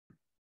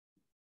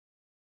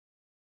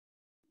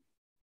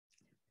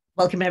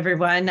Welcome,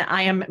 everyone.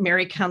 I am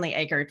Mary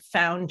Conley-Eggert,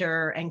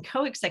 founder and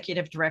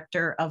co-executive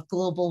director of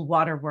Global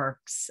Water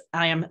Works.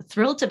 I am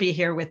thrilled to be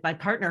here with my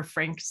partner,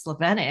 Frank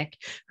Slavenik,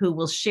 who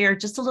will share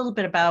just a little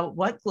bit about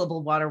what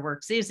Global Water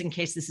Works is in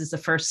case this is the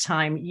first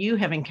time you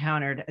have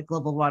encountered a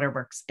Global Water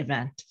Works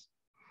event.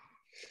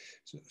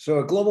 So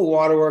at Global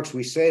Water Works,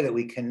 we say that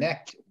we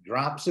connect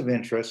drops of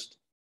interest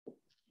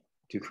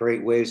to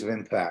create waves of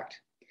impact.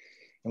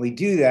 And we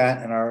do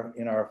that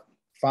in our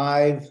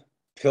 5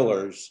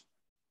 pillars,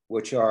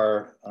 which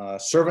are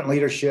servant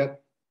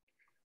leadership,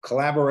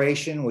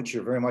 collaboration, which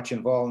you're very much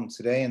involved in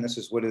today, and this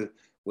is what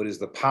is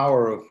the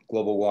power of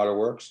Global Water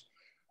Works,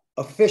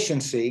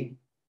 efficiency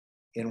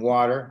in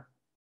water,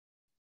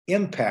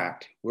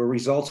 impact, we're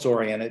results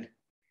oriented,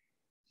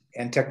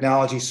 and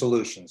technology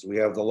solutions. We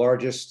have the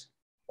largest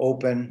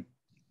open,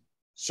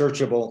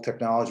 searchable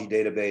technology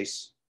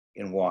database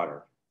in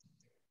water.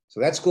 So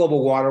that's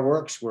Global Water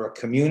Works. We're a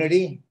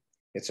community.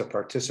 It's a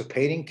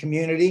participating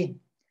community.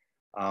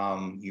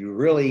 You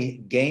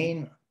really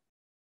gain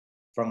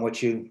from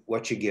what you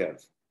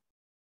give.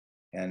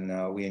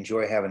 And we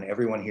enjoy having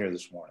everyone here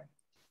this morning.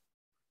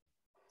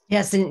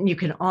 Yes, and you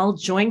can all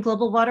join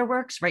Global Water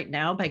Works right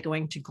now by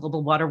going to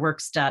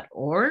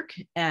globalwaterworks.org.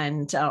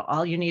 And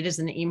all you need is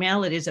an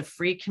email. It is a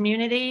free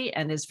community.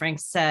 And as Frank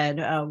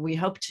said, we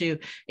hope to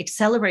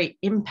accelerate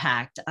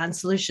impact on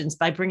solutions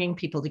by bringing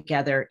people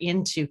together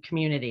into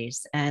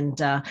communities. And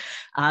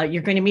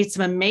you're going to meet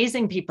some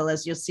amazing people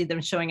as you'll see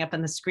them showing up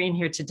on the screen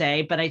here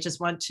today. But I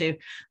just want to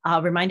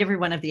remind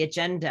everyone of the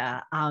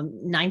agenda.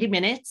 90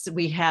 minutes,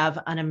 we have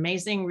an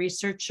amazing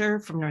researcher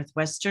from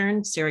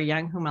Northwestern, Sera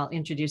Young, whom I'll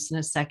introduce in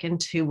a second,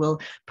 who will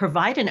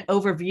provide an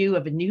overview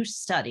of a new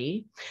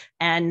study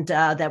and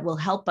that will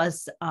help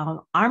us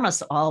arm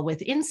us all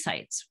with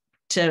insights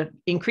to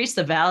increase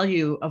the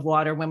value of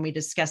water when we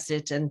discuss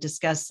it and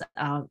discuss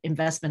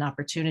investment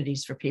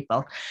opportunities for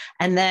people.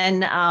 And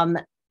then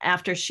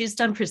after she's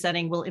done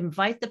presenting, we'll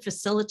invite the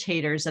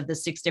facilitators of the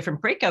 6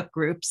 different breakout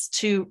groups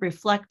to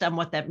reflect on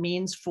what that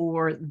means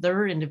for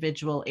their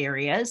individual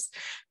areas.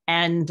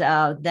 And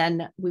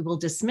then we will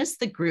dismiss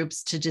the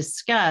groups to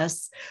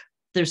discuss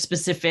their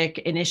specific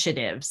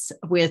initiatives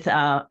with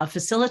a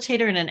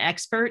facilitator and an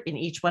expert in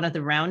each one of the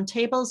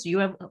roundtables.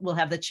 You will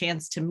have the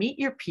chance to meet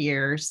your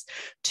peers,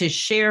 to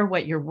share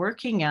what you're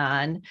working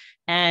on,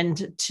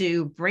 and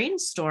to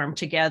brainstorm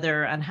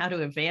together on how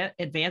to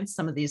advance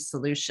some of these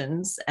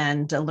solutions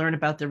and learn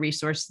about the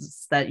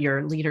resources that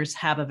your leaders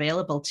have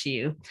available to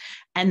you.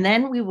 And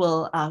then we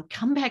will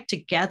come back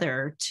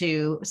together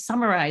to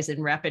summarize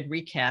in rapid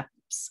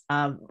recaps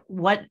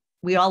what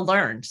we all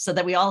learned, so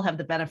that we all have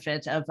the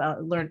benefit of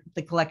learn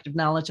the collective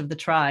knowledge of the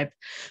tribe.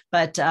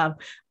 But I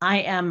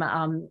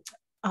am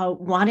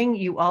wanting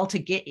you all to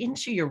get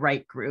into your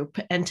right group,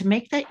 and to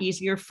make that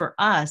easier for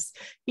us,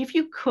 if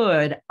you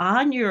could,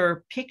 on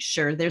your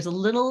picture, there's a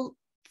little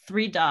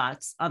 3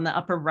 dots on the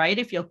upper right.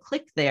 If you'll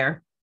click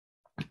there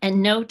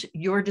and note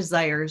your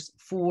desires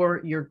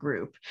for your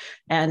group.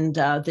 And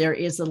there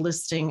is a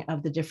listing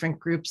of the different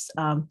groups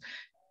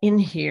in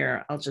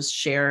here. I'll just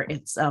share.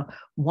 It's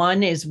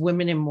 1 is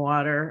women in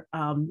water,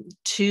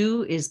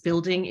 2 is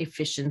building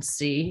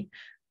efficiency,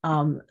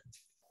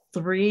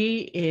 3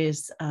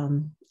 is,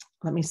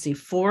 let me see,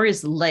 4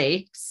 is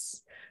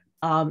lakes,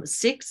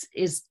 6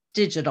 is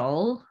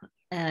digital,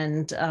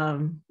 and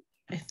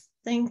I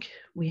think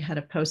we had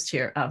a post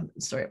here.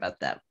 Sorry about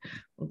that.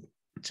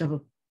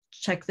 We'll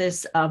check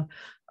this.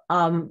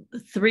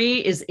 3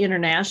 is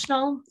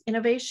international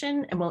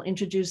innovation, and we'll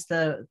introduce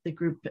the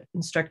group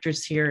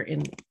instructors here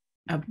in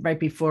right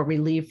before we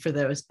leave for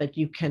those, but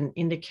you can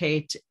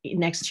indicate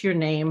next to your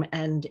name.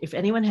 And if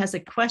anyone has a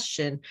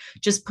question,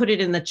 just put it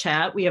in the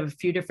chat. We have a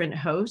few different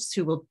hosts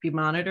who will be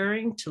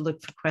monitoring to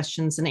look for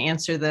questions and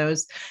answer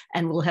those.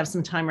 And we'll have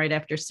some time right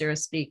after Sera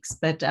speaks.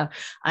 But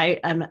I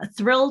am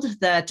thrilled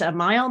that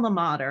my alma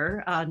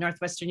mater,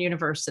 Northwestern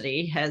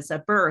University, has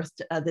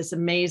birthed this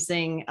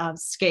amazing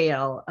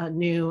scale, a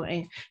new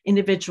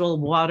individual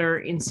water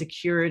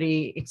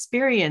insecurity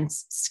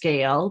experience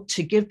scale,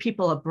 to give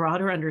people a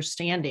broader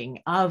understanding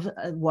of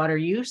water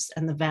use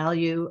and the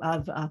value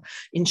of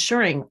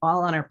ensuring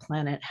all on our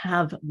planet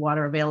have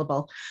water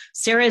available.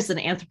 Sera is an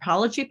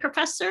anthropology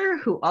professor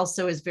who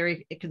also is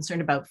very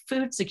concerned about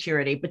food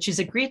security, but she's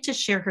agreed to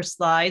share her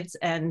slides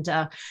and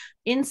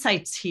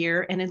insights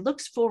here, and it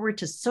looks forward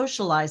to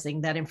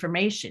socializing that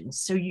information.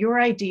 So your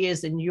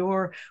ideas and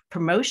your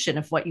promotion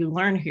of what you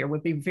learn here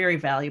would be very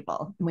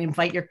valuable. We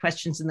invite your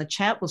questions in the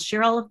chat. We'll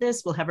share all of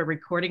this. We'll have a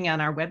recording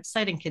on our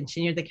website and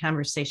continue the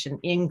conversation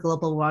in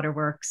Global Water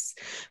Works.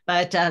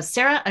 But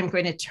Sera, I'm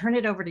going to turn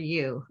it over to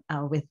you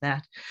with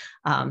that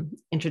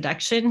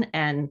introduction,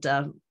 and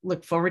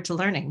look forward to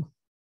learning.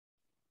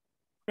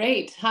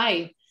 Great.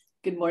 Hi.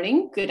 Good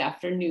morning, good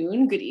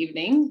afternoon, good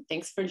evening.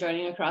 Thanks for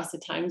joining across the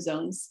time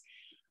zones.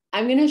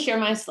 I'm going to share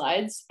my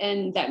slides,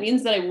 and that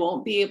means that I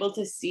won't be able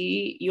to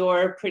see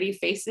your pretty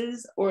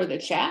faces or the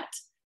chat.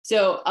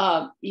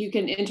 So you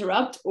can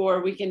interrupt,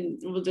 or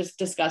we'll just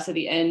discuss at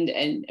the end.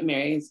 And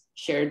Mary's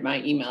shared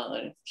my email,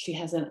 and if she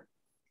hasn't,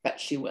 but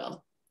she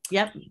will.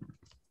 Yep.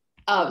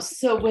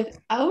 So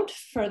without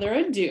further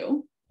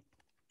ado,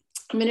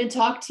 I'm going to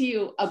talk to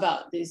you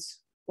about these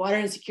water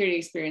insecurity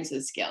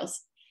experiences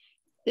scales.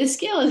 This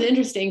scale is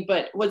interesting,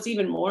 but what's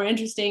even more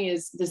interesting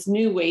is this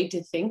new way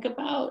to think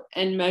about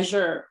and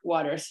measure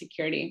water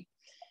security.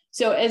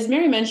 So as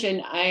Mary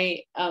mentioned,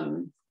 I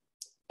am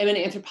an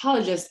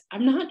anthropologist.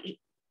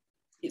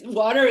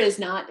 Water is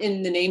not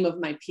in the name of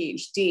my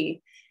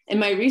PhD. And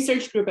my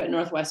research group at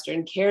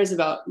Northwestern cares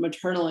about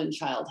maternal and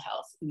child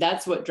health.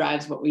 That's what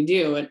drives what we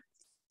do. And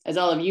as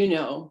all of you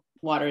know,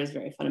 water is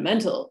very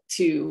fundamental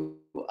to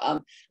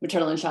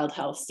maternal and child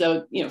health.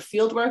 So,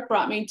 field work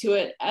brought me to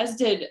it, as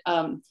did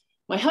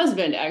my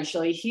husband,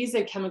 actually. He's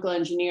a chemical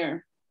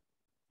engineer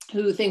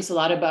who thinks a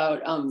lot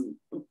about,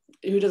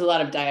 who does a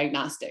lot of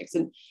diagnostics.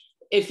 And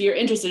if you're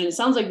interested, and it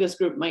sounds like this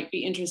group might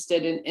be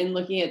interested in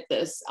looking at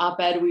this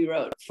op-ed we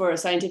wrote for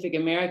Scientific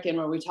American,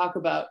 where we talk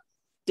about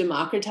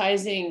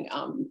democratizing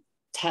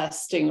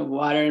testing of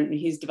water. And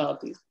he's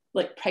developed these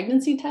like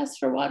pregnancy tests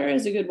for water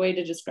is a good way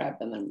to describe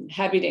them. I'm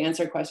happy to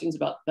answer questions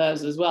about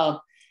those as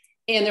well.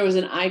 And there was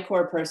an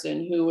I-Corps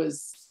person who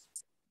was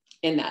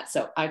in that.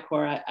 So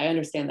I-Corps, I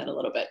understand that a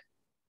little bit.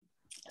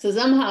 So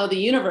somehow the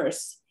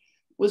universe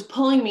was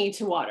pulling me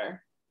to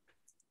water.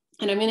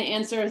 And I'm going to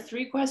answer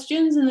 3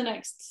 questions in the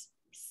next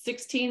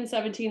 16,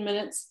 17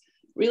 minutes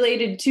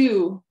related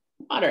to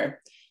water.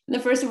 And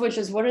the first of which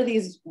is, what are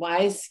these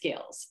WISE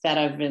scales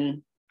that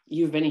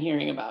you've been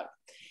hearing about?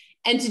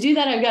 And to do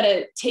that, I've got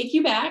to take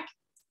you back,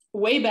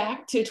 way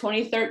back to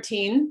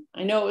 2013.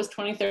 I know it was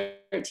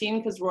 2013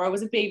 because Roar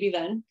was a baby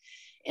then.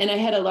 And I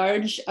had a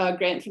large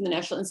grant from the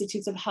National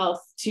Institutes of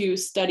Health to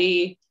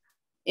study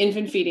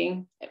infant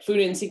feeding, food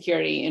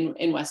insecurity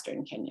in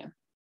Western Kenya.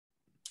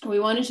 We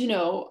wanted to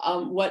know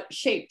what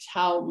shaped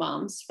how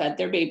moms fed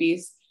their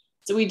babies.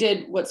 So we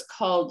did what's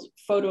called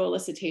photo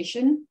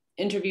elicitation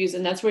interviews,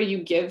 and that's where you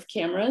give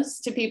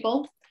cameras to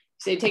people.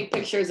 So they take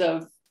pictures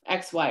of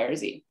X, Y, or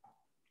Z.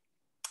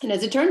 And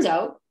as it turns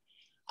out,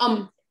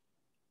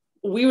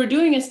 we were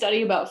doing a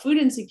study about food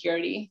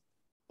insecurity,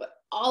 but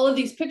all of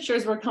these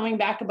pictures were coming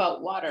back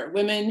about water.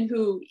 Women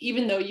who,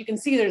 even though you can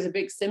see there's a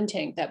big sim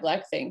tank, that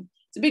black thing,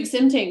 it's a big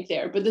sim tank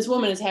there, but this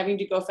woman is having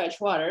to go fetch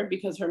water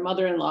because her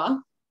mother-in-law,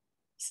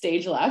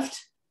 stage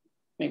left,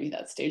 maybe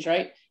that's stage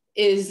right,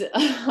 is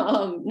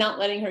not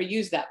letting her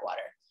use that water.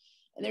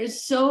 And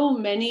there's so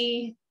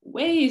many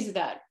ways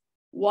that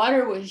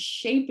water was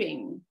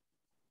shaping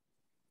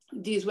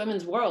these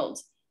women's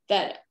worlds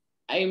that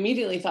I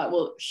immediately thought,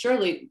 well,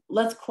 surely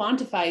let's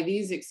quantify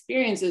these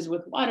experiences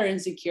with water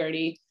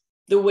insecurity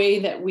the way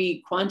that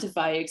we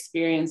quantify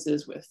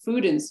experiences with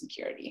food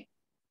insecurity.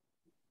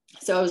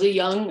 So I was a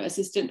young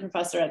assistant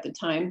professor at the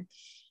time,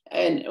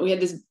 and we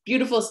had this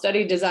beautiful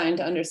study designed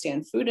to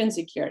understand food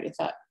insecurity. I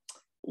thought,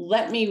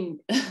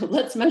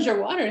 let's measure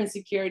water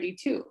insecurity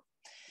too.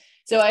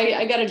 So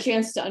I got a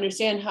chance to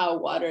understand how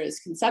water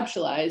is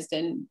conceptualized.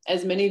 And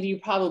as many of you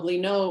probably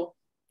know,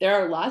 there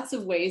are lots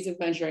of ways of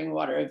measuring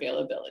water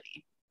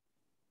availability.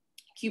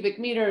 Cubic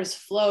meters,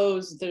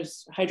 flows,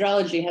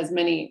 hydrology has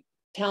many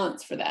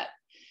talents for that.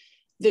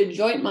 The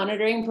joint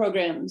monitoring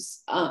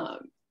programs,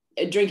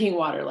 drinking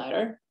water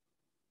ladder,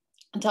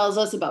 tells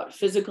us about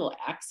physical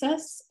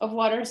access of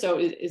water. So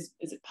is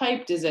it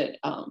piped? Is it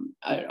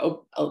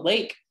a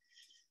lake?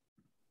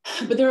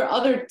 But there are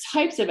other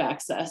types of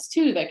access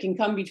too that can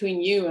come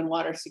between you and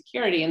water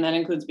security. And that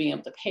includes being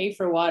able to pay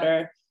for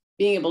water,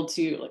 being able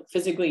to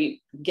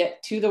physically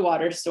get to the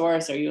water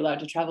source. Are you allowed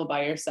to travel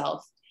by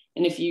yourself?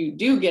 And if you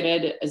do get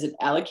it, is it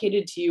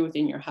allocated to you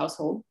within your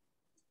household?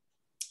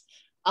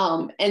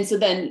 And so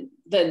then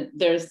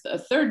there's a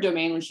third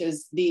domain, which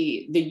is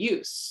the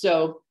use.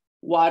 So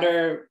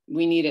water,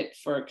 we need it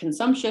for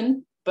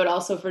consumption, but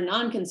also for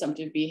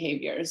non-consumptive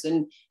behaviors.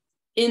 And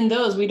in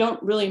those, we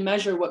don't really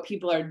measure what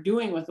people are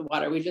doing with the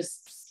water. We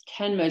just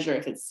can measure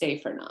if it's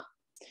safe or not.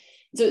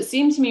 So it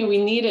seemed to me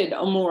we needed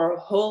a more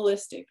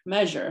holistic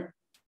measure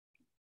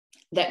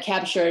that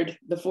captured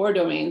the 4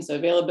 domains: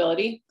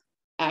 availability,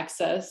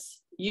 access,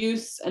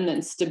 use, and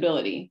then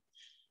stability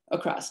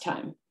across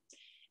time.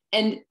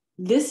 And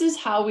this is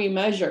how we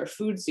measure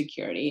food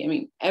security. I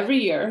mean, every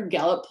year,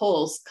 Gallup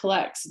Polls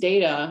collects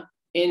data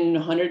in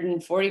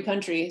 140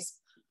 countries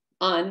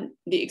on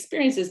the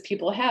experiences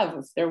people have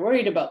if they're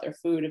worried about their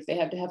food, if they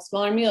have to have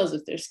smaller meals,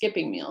 if they're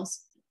skipping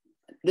meals.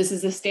 This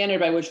is the standard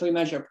by which we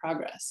measure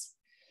progress.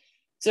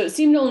 So it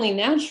seemed only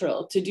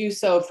natural to do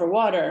so for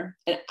water.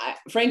 And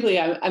frankly,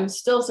 I'm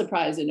still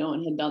surprised that no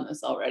one had done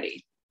this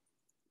already.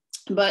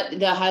 But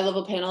the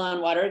high-level panel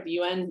on water, the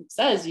UN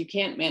says you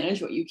can't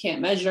manage what you can't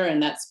measure,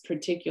 and that's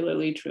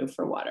particularly true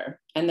for water,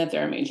 and that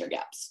there are major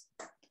gaps.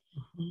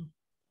 Mm-hmm.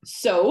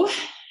 So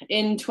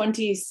in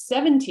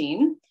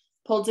 2017,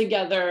 pulled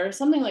together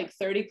something like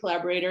 30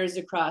 collaborators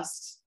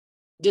across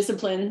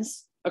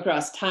disciplines,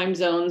 across time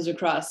zones,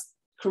 across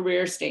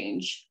career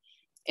stage.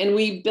 And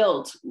we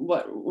built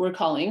what we're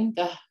calling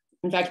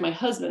in fact, my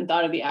husband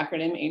thought of the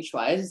acronym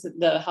HWISE,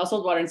 the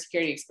Household Water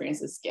Insecurity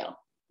Experiences Scale.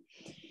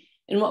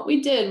 And what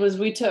we did was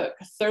we took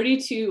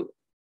 32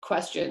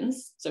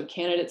 questions, so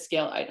candidate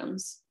scale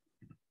items,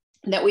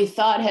 that we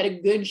thought had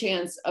a good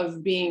chance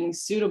of being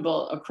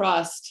suitable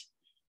across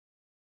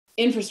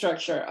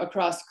infrastructure,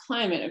 across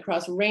climate,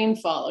 across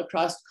rainfall,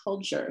 across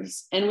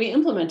cultures. And we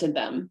implemented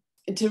them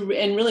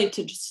really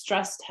to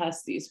stress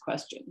test these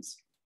questions,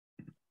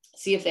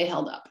 see if they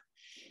held up.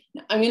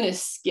 Now, I'm going to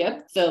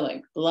skip the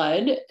like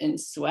blood and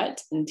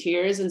sweat and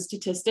tears and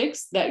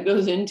statistics that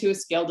goes into a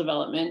scale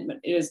development, but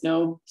it is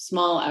no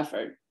small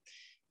effort.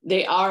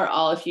 They are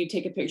all, if you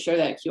take a picture of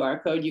that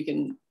QR code,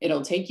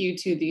 it'll take you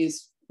to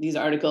these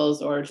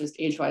articles or just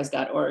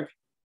hwise.org.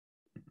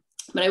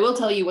 But I will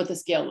tell you what the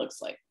scale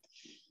looks like.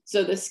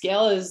 So the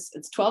scale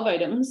it's 12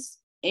 items,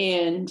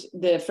 and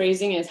the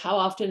phrasing is, how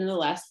often in the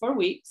last 4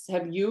 weeks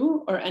have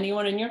you or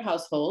anyone in your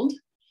household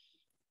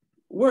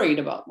worried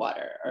about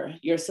water, or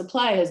your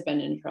supply has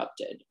been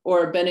interrupted,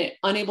 or been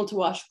unable to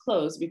wash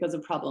clothes because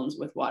of problems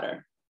with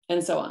water,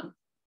 and so on.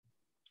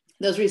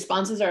 Those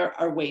responses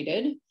are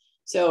weighted.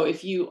 So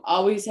if you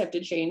always have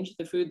to change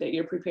the food that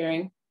you're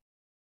preparing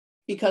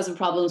because of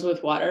problems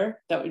with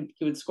water, you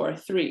would score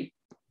 3.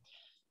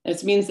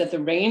 This means that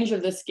the range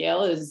of the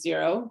scale is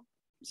 0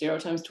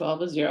 times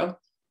 12 is 0,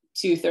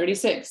 to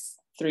 36,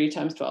 3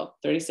 times 12,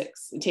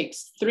 36. It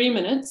takes 3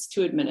 minutes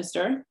to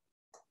administer.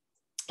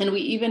 And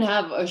we even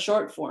have a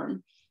short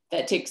form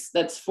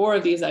that's 4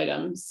 of these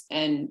items,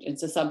 and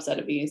it's a subset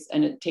of these,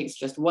 and it takes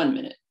just 1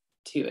 minute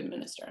to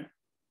administer.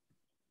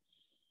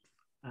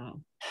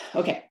 Wow.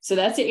 Okay, so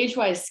that's the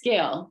HWISE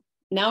scale.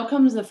 Now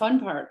comes the fun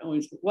part.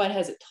 What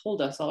has it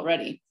told us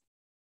already?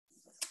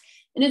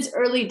 In its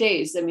early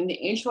days, I mean, the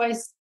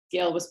HWISE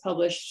scale was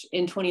published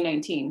in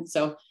 2019.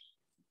 So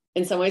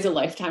in some ways, a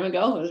lifetime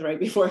ago. It was right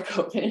before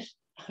COVID.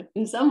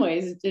 In some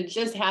ways, it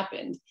just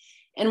happened.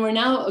 And we're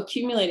now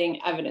accumulating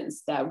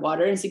evidence that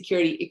water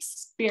insecurity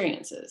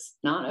experiences,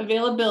 not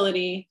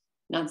availability,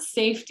 not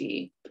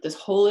safety, but this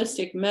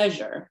holistic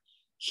measure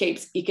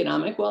shapes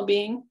economic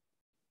well-being.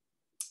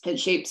 It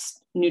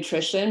shapes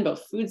nutrition,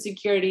 both food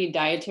security,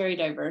 dietary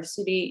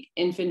diversity,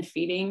 infant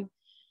feeding.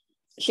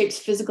 It shapes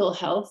physical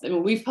health. I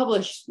mean, we've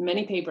published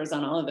many papers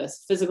on all of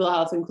this. Physical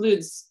health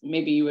includes,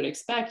 maybe you would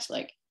expect,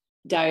 like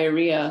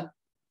diarrhea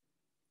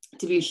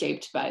to be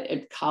shaped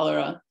by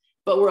cholera.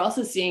 But we're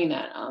also seeing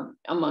that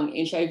among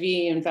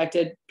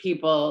HIV-infected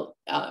people,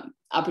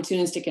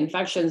 opportunistic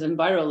infections and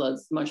viral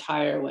loads much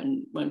higher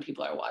when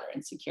people are water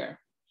insecure.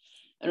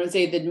 I would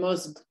say the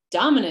most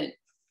dominant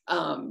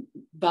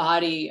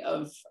body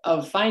of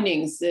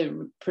findings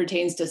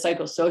pertains to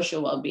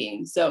psychosocial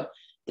well-being. So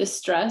the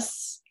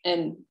stress,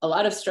 and a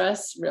lot of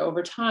stress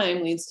over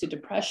time leads to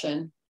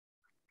depression.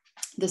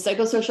 The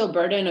psychosocial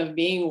burden of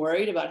being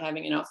worried about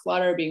having enough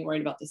water, being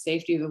worried about the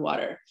safety of the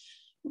water,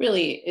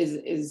 really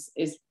is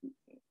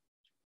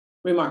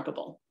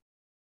remarkable.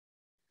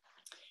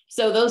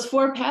 So those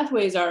 4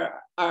 pathways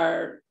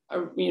are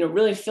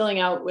really filling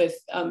out with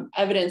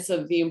evidence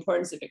of the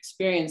importance of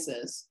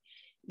experiences.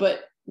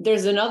 But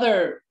there's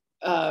another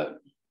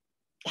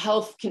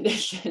health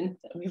condition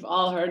that we've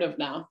all heard of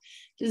now,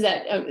 is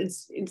that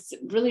it's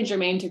really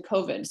germane to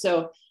COVID.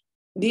 So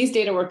these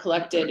data were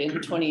collected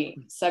in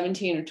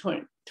 2017 or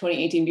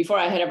 2018, before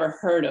I had ever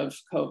heard of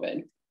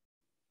COVID.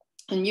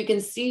 And you can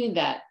see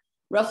that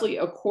roughly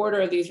a quarter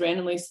of these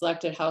randomly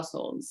selected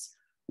households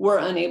were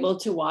unable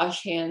to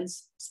wash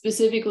hands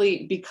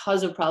specifically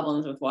because of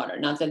problems with water.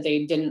 Not that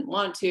they didn't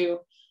want to,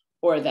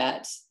 or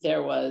that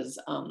there was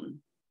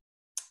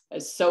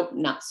a soap,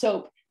 not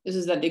soap. This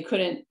is that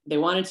they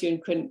wanted to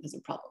and couldn't because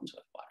of problems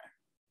with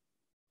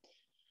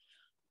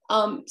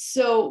water.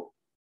 So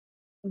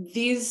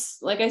these,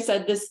 like I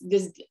said,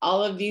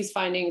 all of these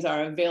findings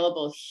are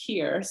available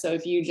here. So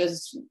if you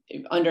just,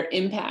 under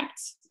impact,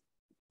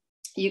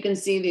 you can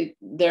see that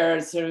there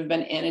sort of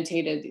been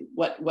annotated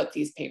what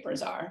these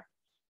papers are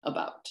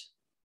about.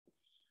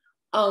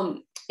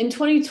 In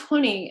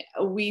 2020,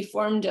 we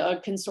formed a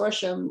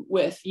consortium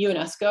with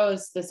UNESCO,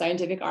 it's the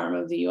scientific arm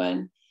of the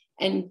UN,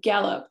 and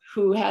Gallup,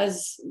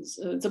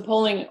 it's a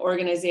polling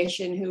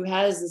organization who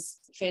has this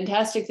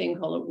fantastic thing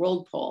called a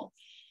world poll.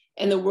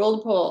 And the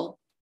world poll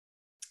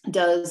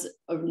does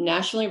a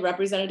nationally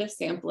representative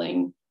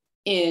sampling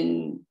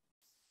in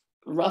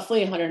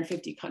roughly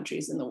 150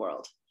 countries in the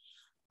world.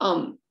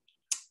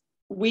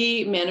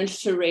 We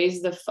managed to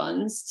raise the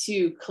funds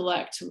to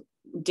collect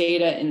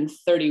data in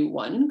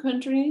 31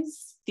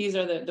 countries. These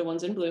are the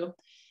ones in blue.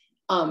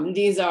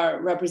 These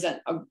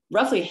represent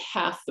roughly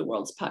half the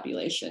world's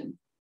population.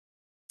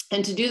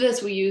 And to do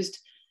this, we used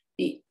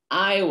the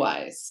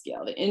IWISE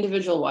scale, the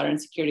Individual Water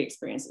Insecurity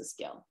Experiences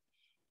scale.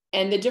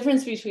 And the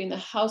difference between the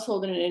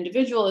household and an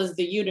individual is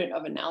the unit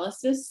of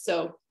analysis.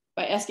 So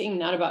by asking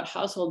not about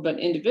household, but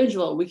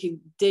individual, we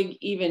could dig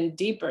even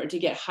deeper to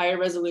get higher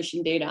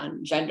resolution data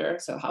on gender.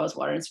 So how is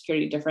water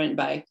insecurity different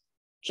by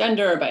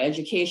gender or by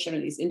education or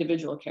these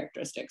individual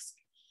characteristics?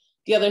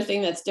 The other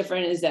thing that's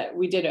different is that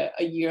we did a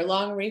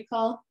year-long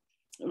recall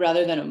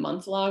rather than a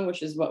month-long,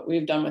 which is what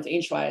we've done with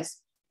HWISE.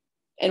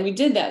 And we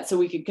did that so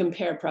we could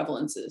compare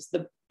prevalences.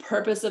 The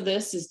purpose of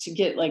this is to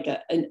get like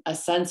a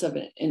sense of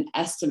an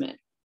estimate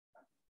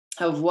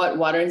of what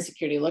water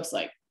insecurity looks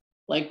like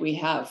we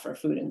have for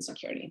food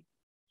insecurity.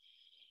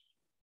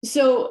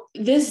 So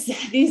these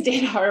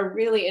data are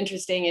really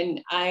interesting,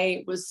 and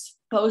I was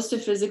supposed to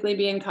physically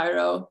be in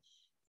Cairo.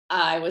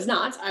 I was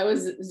not. I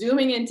was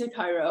zooming into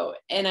Cairo,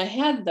 and I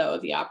had, though,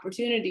 the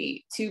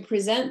opportunity to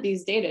present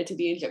these data to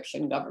the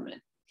Egyptian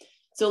government.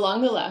 So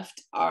along the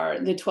left are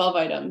the 12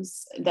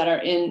 items that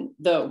are in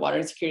the Water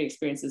Insecurity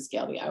Experiences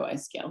scale, the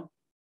IWISE scale.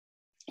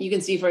 You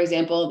can see, for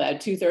example,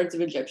 that 2/3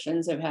 of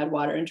Egyptians have had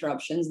water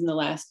interruptions in the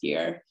last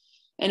year,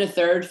 and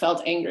 1/3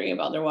 felt angry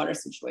about their water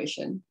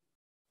situation.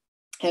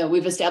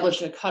 We've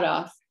established a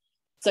cutoff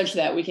such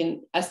that we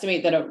can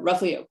estimate that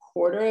roughly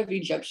 1/4 of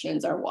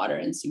Egyptians are water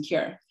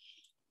insecure.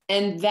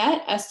 And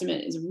that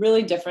estimate is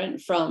really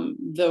different from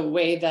the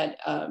way that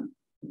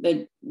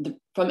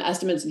from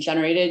estimates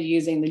generated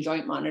using the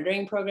Joint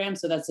Monitoring Program.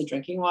 So that's the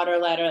drinking water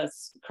ladder.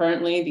 That's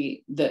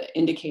currently the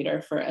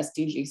indicator for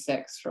SDG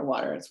 6 for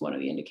water. It's one of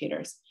the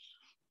indicators.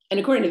 And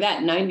according to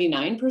that,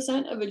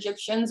 99% of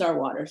Egyptians are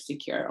water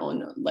secure,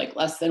 only like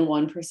less than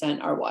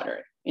 1% are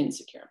water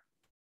insecure.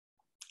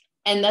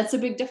 And that's a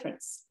big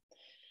difference.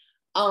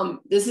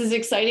 This is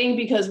exciting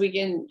because we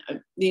can,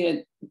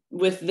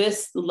 with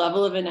this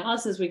level of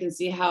analysis, we can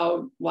see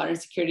how water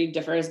insecurity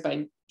differs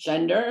by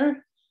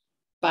gender,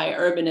 by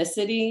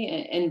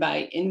urbanicity, and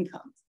by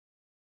income.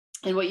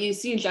 And what you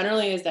see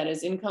generally is that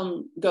as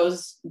income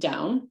goes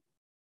down,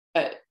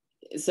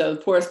 so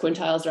the poorest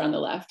quintiles are on the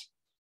left,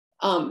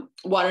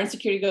 water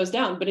insecurity goes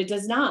down, but it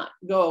does not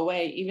go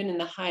away even in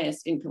the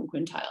highest income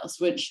quintiles,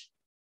 which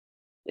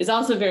is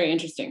also very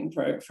interesting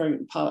for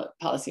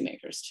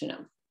policymakers to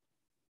know.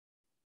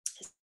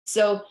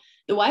 So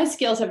the WISE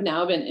scales have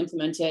now been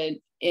implemented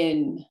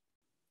in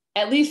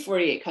at least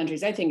 48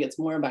 countries. I think it's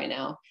more by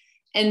now,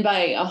 and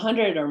by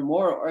 100 or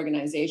more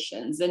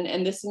organizations.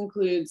 And this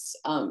includes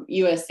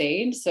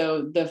USAID.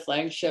 So the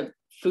flagship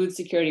food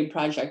security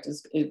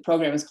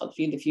program is called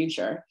Feed the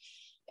Future.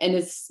 And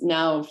it's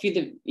now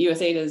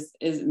USAID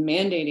is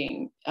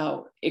mandating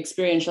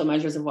experiential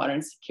measures of water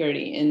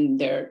insecurity in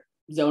their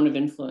zone of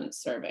influence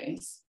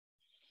surveys.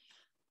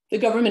 The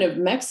government of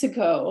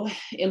Mexico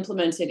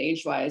implemented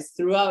age-WISE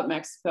throughout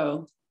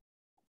Mexico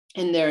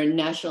in their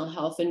National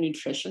Health and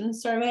Nutrition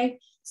Survey.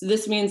 So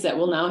this means that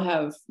we'll now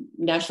have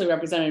nationally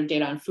representative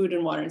data on food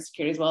and water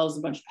insecurity, as well as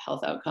a bunch of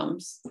health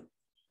outcomes.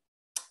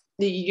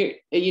 The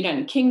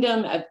United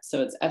Kingdom,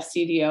 so it's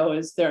FCDO,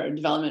 is their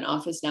development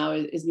office now,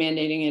 is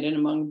mandating it in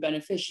among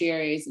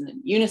beneficiaries, and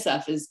then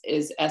UNICEF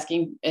is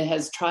asking, it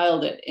has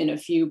trialed it in a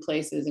few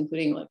places,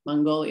 including like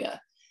Mongolia,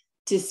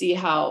 to see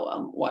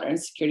how water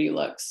insecurity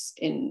looks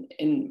in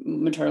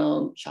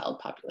maternal child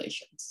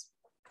populations.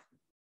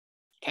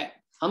 Okay,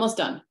 almost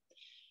done.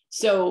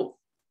 So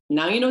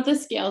now you know what the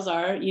scales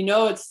are. You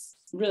know it's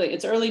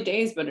early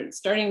days, but it's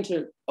starting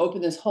to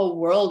open this whole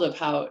world of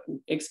how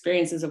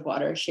experiences of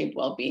water shape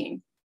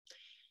well-being.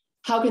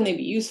 How can they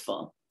be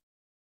useful?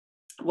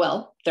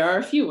 Well, there are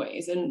a few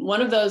ways. And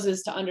one of those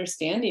is to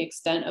understand the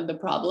extent of the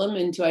problem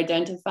and to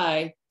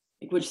identify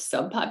which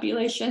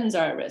subpopulations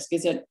are at risk.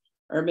 Is it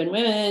urban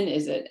women?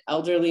 Is it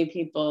elderly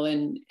people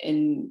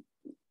in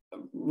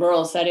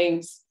rural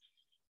settings?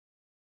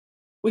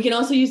 We can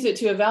also use it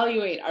to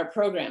evaluate our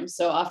programs.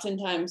 So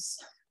oftentimes,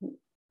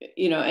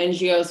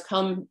 NGOs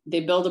come, they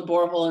build a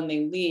borehole and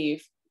they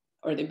leave,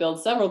 or they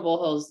build several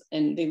boreholes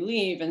and they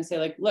leave and say,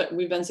 like, look,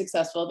 we've been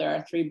successful. There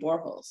are 3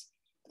 boreholes.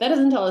 That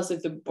doesn't tell us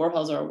if the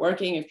boreholes are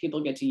working, if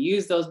people get to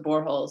use those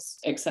boreholes,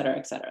 et cetera,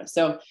 et cetera.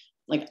 So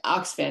like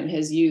Oxfam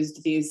has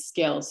used these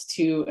scales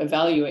to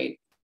evaluate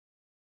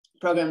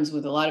programs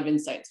with a lot of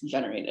insights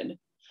generated.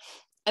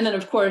 And then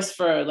of course,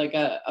 for like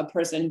a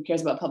person who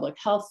cares about public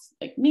health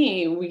like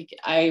me,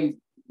 I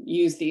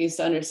use these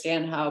to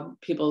understand how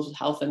people's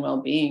health and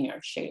well-being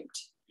are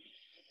shaped.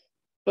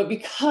 But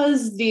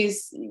because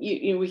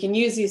we can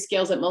use these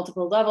scales at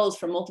multiple levels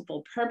for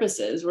multiple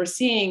purposes, we're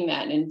seeing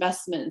that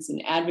investments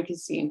in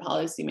advocacy and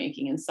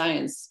policymaking and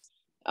science,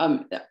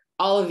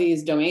 all of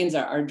these domains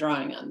are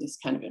drawing on this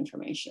kind of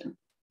information.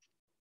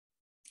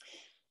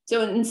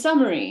 So in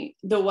summary,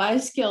 the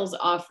WISE scales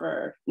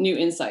offer new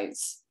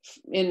insights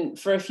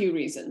for a few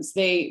reasons.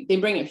 They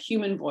bring a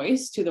human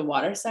voice to the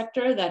water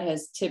sector that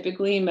has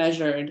typically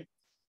measured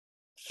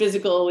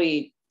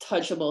physically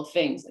touchable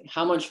things, like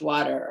how much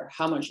water or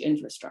how much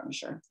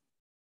infrastructure.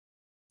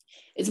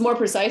 It's more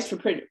precise for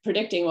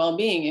predicting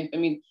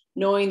well-being.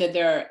 Knowing that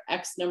there are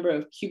X number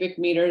of cubic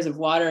meters of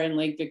water in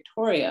Lake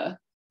Victoria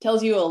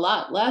tells you a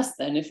lot less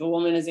than if a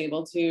woman is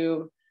able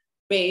to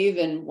bathe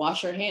and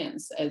wash her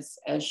hands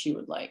as she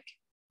would like.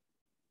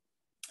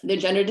 The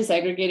gender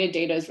disaggregated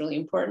data is really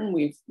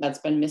important. That's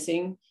been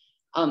missing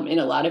in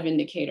a lot of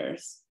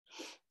indicators.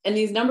 And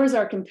these numbers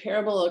are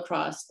comparable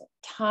across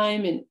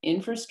time and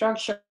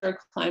infrastructure,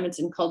 climates,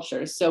 and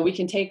cultures. So we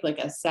can take like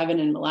a 7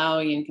 in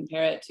Malawi and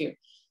compare it to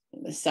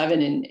the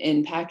 7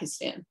 in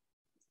Pakistan.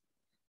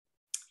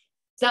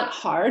 It's not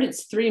hard.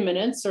 It's 3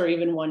 minutes or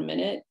even 1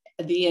 minute.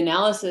 The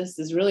analysis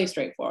is really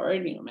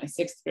straightforward. My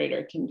 6th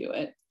grader can do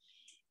it.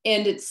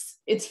 And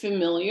it's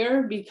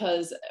familiar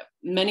because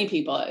many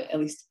people, at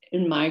least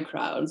in my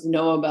crowds,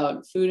 know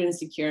about food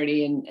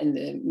insecurity and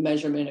the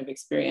measurement of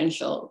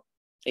experiential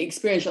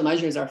experiential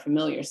measures are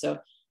familiar. So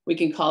we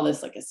can call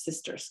this like a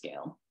sister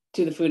scale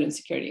to the food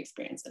insecurity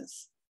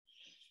experiences.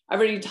 I've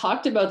already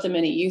talked about the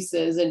many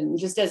uses, and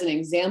just as an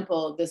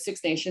example, the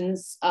Six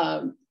Nations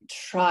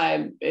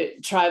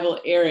tribal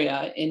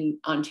area in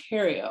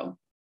Ontario,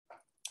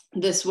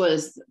 this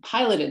was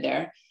piloted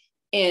there,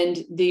 and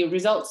the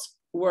results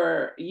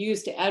were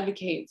used to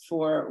advocate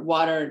for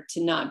water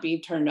to not be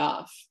turned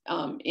off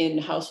in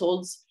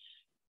households,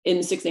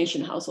 in Six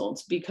Nation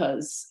households,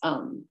 because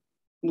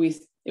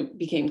it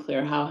became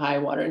clear how high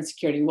water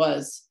insecurity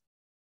was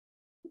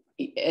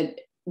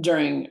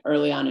during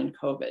early on in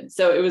COVID.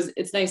 So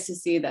it's nice to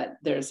see that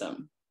there's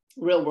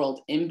real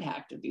world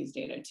impact of these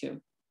data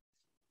too.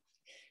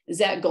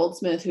 Zach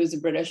Goldsmith, who's a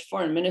British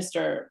foreign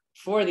minister,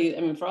 for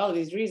all of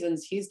these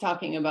reasons, he's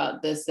talking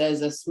about this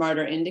as a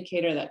smarter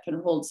indicator that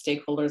can hold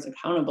stakeholders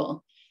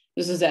accountable.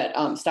 This was at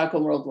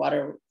Stockholm World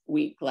Water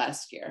Week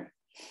last year.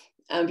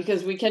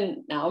 Because we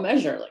can now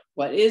measure, like,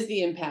 what is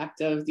the impact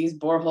of these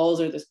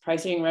boreholes or this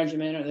pricing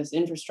regimen or this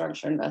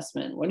infrastructure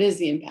investment? What is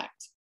the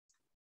impact?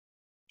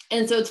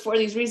 And so it's for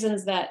these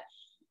reasons that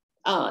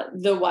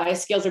the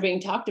WISE scales are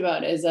being talked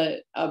about as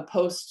a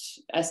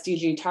post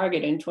SDG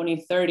target in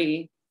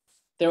 2030.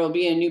 There will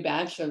be a new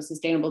batch of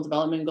sustainable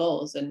development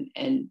goals,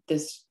 and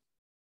this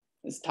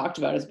is talked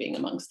about as being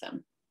amongst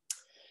them.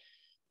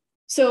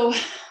 So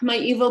my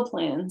evil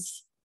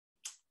plans,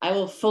 I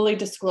will fully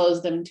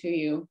disclose them to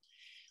you.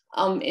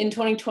 In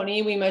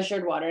 2020, we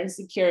measured water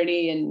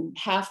insecurity in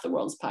half the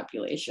world's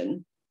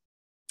population,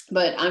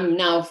 but I'm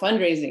now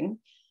fundraising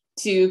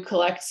to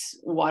collect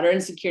water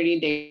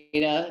insecurity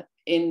data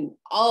in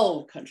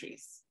all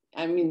countries.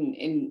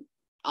 In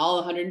all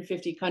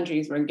 150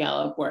 countries where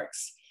Gallup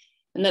works.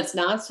 And that's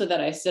not so that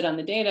I sit on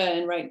the data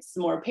and write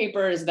some more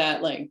papers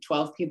that like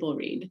 12 people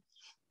read.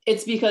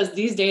 It's because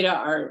these data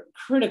are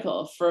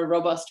critical for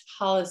robust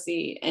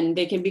policy, and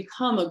they can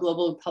become a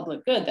global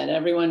public good that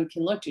everyone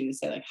can look to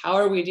say, like, how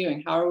are we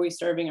doing? How are we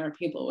serving our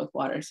people with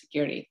water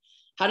security?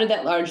 How did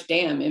that large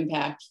dam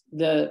impact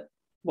the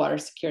water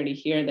security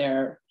here,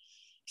 there,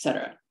 et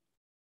cetera?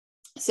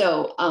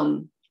 So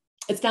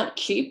it's not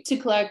cheap to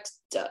collect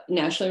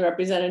nationally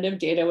representative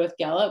data with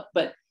Gallup,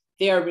 but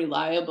they are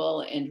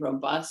reliable and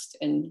robust,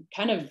 and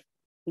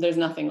there's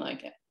nothing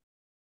like it.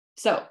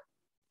 So,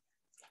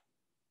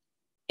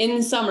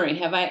 in summary,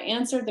 have I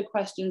answered the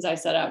questions I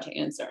set out to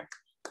answer?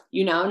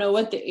 You now know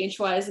what the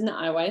HWISE and the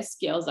IWISE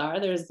scales are.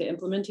 There's the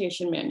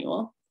implementation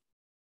manual.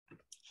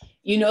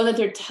 You know that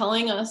they're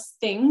telling us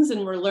things,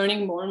 and we're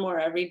learning more and more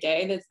every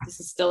day. That this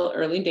is still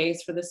early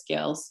days for the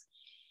scales,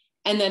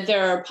 and that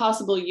there are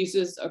possible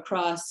uses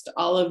across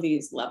all of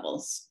these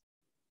levels.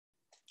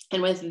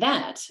 And with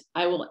that,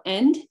 I will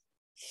end.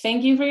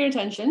 Thank you for your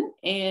attention,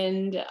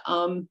 and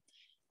I'll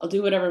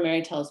do whatever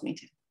Mary tells me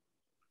to.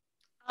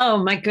 Oh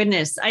my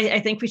goodness. I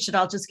think we should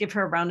all just give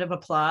her a round of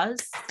applause.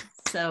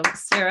 So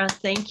Sera,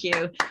 thank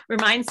you.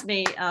 Reminds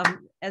me,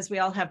 as we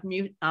all have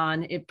mute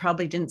on, it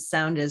probably didn't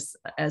sound as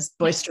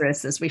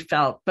boisterous as we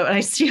felt, but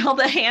I see all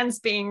the hands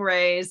being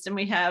raised, and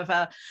we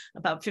have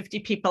about 50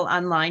 people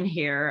online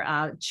here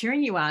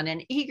cheering you on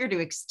and eager to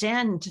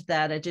extend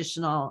that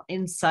additional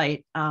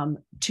insight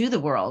to the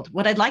world.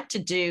 What I'd like to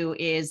do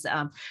is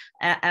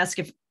ask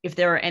if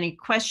there are any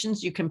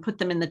questions. You can put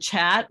them in the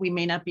chat. We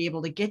may not be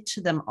able to get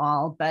to them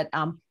all, but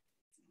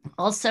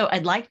also,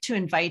 I'd like to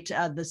invite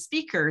the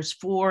speakers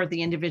for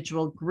the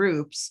individual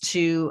groups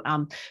to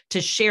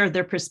share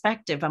their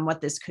perspective on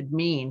what this could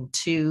mean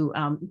to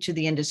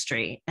the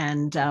industry,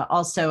 and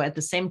also at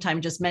the same time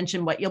just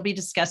mention what you'll be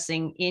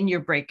discussing in your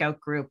breakout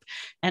group.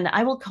 And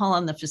I will call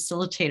on the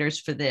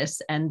facilitators for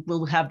this, and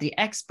we'll have the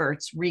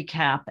experts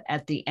recap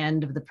at the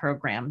end of the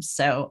program.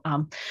 So,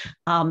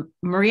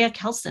 Maria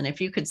Kelson, if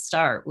you could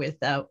start with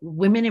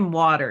Women in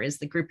Water is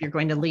the group you're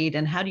going to lead,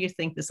 and how do you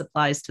think this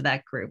applies to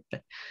that group?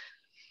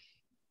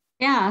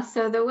 Yeah,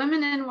 so the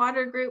Women in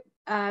Water group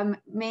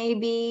may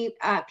be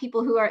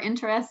people who are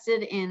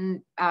interested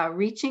in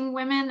reaching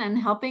women and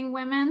helping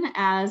women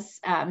as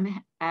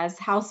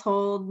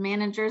household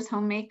managers,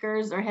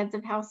 homemakers, or heads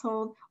of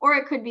household, or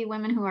it could be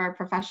women who are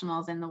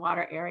professionals in the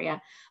water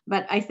area.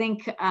 But I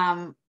think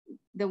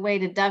the way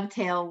to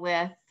dovetail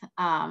with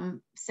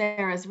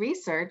Sera's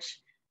research,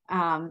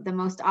 the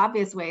most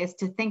obvious way is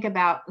to think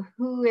about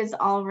who is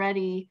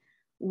already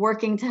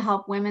working to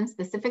help women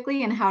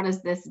specifically, and how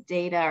does this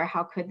data, or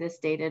how could this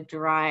data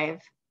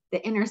drive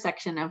the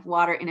intersection of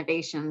water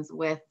innovations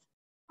with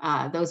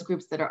those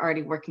groups that are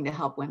already working to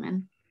help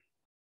women?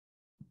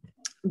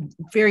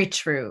 Very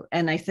true.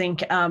 And I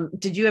think,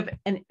 did you have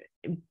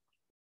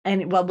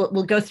well,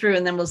 we'll go through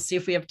and then we'll see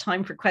if we have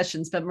time for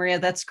questions. But Maria,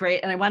 that's great.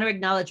 And I want to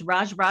acknowledge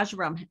Raj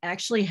Rajaram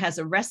actually has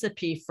a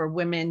recipe for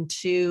women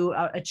to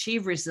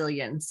achieve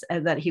resilience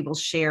that he will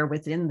share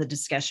within the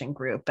discussion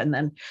group. And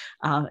then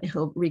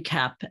he'll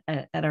recap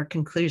at our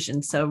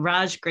conclusion. So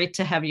Raj, great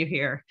to have you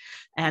here.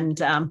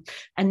 And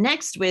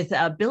next with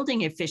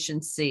building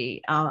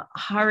efficiency,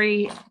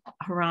 Hari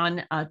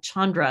Haran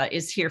Chandra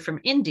is here from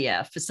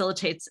India,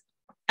 facilitates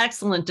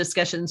excellent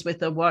discussions with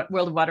the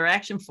World Water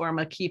Action Forum,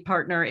 a key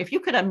partner. If you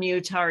could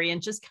unmute, Hari,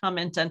 and just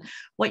comment on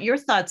what your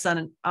thoughts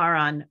are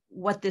on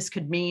what this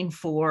could mean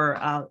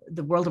for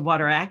the World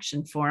Water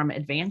Action Forum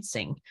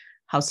advancing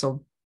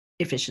household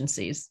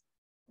efficiencies.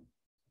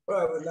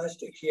 Well, it was nice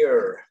to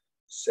hear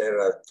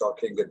Sera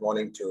talking. Good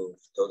morning to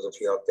those of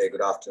you out there.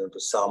 Good afternoon to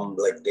some,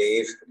 like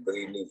Dave. Good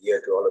evening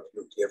here to all of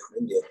you here from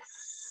India.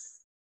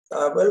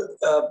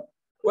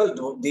 Well,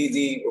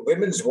 the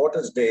Women's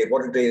Water Day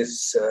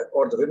is,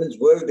 or the Women's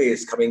World Day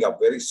is coming up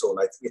very soon.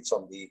 I think it's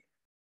on the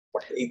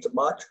 8th of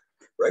March,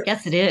 right?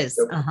 Yes, it is.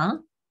 So,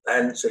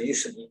 and so you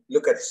should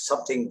look at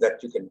something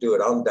that you can do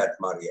around that,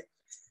 Maria.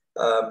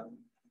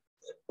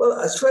 Well,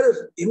 as far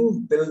as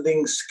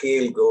in-building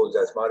scale goes,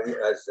 as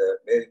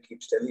Mary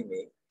keeps telling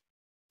me,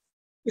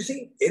 you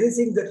see,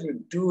 anything that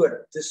you do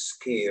at this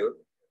scale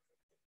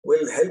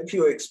will help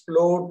you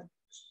explode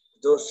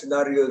those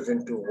scenarios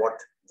into what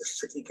the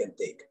city can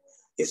take.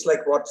 It's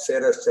like what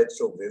Sera said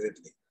so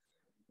vividly.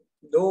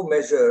 No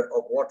measure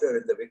of water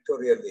in the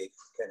Victoria Lake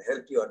can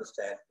help you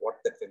understand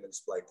what that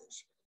women's plight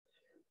is.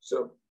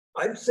 So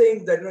I'm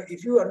saying that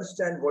if you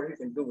understand what you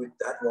can do with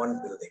that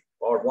one building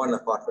or one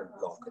apartment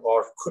block,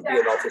 or could be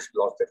an office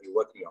block that you're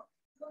working on,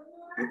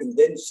 you can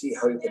then see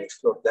how you can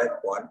explore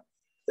that one.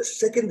 The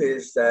second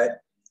is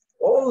that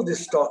all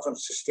this talk on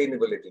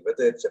sustainability,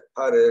 whether it's at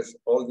Paris,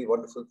 all the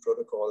wonderful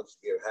protocols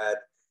we have had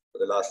for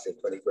the last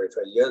 20,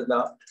 25 years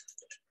now,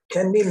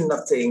 can mean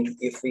nothing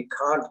if we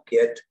can't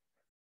get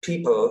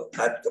people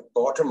at the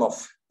bottom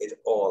of it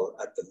all,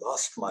 at the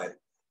last mile,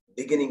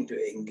 beginning to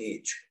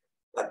engage.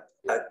 How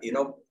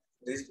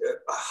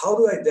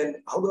do I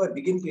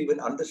begin to even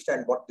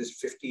understand what this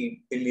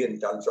 50 billion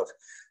tons of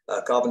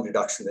carbon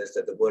reduction is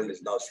that the world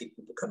is now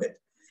seeking to commit,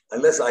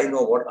 unless I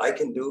know what I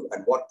can do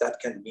and what that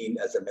can mean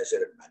as a measure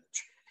and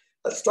manage.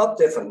 I'll stop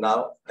there for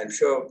now. I'm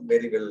sure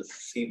Mary will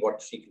see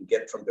what she can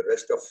get from the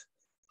rest of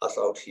us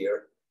out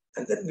here.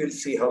 And then we'll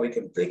see how we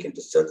can break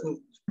into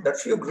that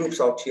few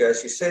groups out here,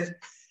 as she said.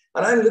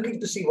 And I'm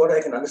looking to see what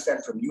I can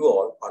understand from you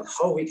all on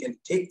how we can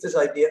take this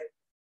idea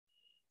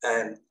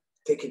and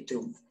take it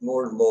to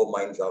more and more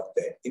minds out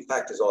there.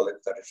 Impact is all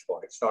that it's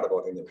about. It's not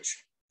about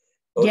innovation.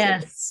 Okay.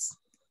 Yes.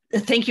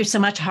 Thank you so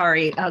much,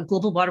 Hari.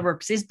 Global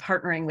Waterworks is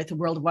partnering with the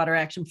World Water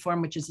Action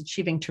Forum, which is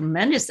achieving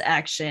tremendous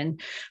action,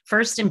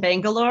 first in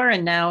Bangalore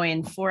and now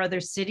in 4 other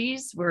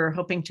cities. We're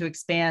hoping to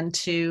expand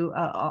to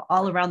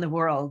all around the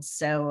world.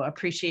 So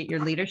appreciate your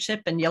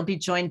leadership. And you'll be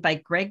joined by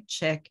Greg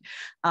Chick,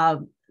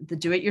 the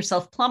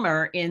do-it-yourself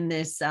plumber in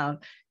this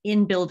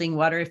in-building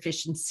water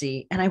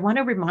efficiency. And I want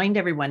to remind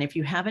everyone, if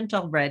you haven't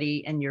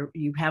already and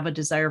you have a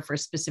desire for a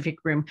specific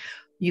room,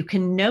 you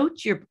can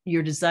note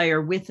your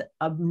desire with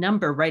a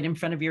number right in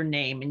front of your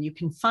name. And you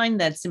can find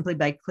that simply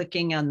by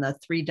clicking on the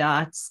 3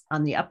 dots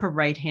on the upper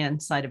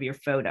right-hand side of your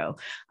photo.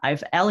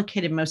 I've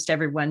allocated most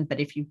everyone, but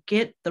if you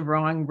get the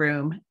wrong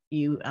room,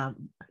 you'll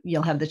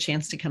have the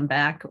chance to come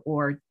back,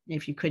 or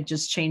if you could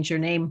just change your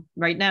name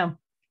right now.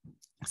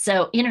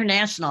 So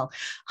international,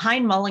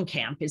 Hein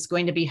Molenkamp is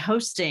going to be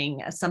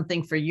hosting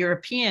something for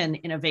European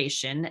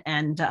innovation.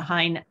 And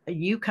Hein,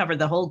 you cover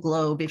the whole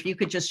globe. If you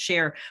could just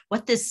share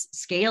what this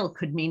scale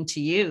could mean to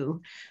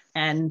you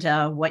and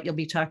what you'll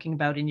be talking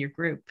about in your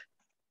group.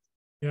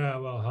 Yeah,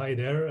 well, hi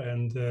there,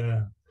 and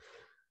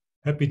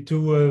happy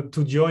to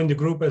join the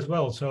group as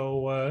well.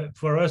 So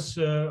for us,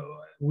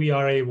 we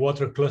are a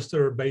water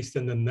cluster based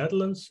in the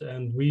Netherlands,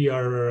 and we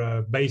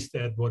are based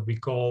at what we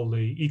call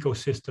the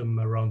ecosystem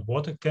around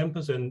Water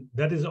Campus. And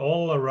that is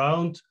all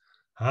around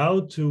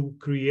how to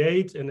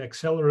create and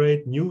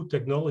accelerate new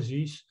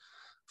technologies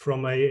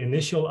from an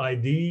initial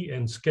idea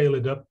and scale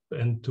it up,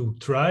 and to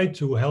try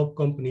to help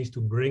companies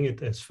to bring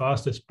it as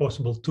fast as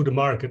possible to the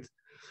market.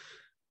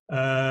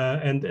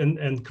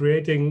 And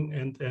creating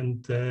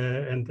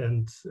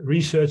and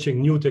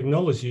researching new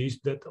technologies,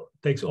 that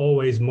takes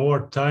always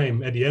more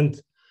time at the end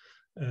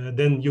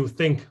than you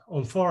think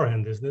on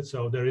forehand, isn't it?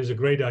 So there is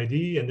a great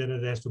idea, and then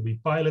it has to be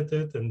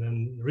piloted and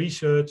then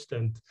researched,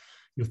 and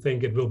you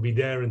think it will be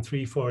there in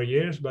 3-4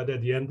 years, but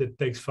at the end it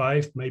takes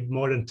 5, maybe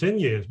more than 10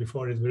 years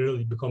before it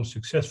really becomes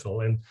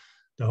successful. And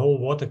the whole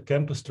Water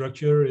Campus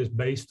structure is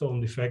based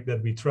on the fact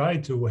that we try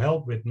to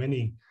help with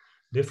many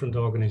different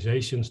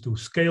organizations to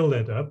scale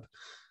that up.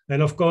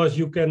 And of course,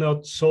 you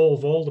cannot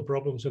solve all the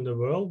problems in the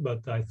world,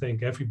 but I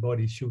think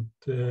everybody should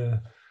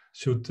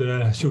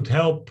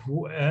help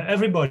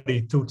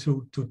everybody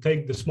to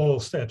take the small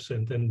steps.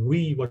 And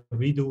what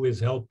we do is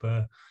help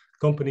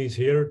companies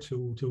here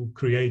to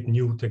create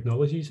new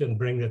technologies and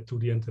bring that to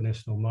the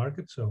international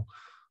market. So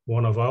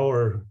one of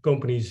our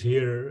companies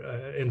here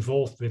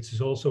involved, which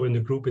is also in the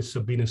group, is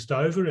Sabine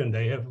Stuiver, and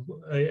they have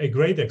a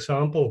great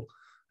example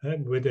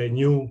with a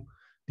new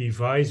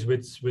device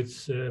which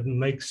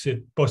makes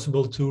it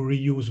possible to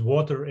reuse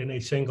water in a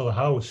single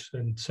house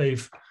and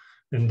save,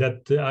 and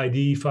that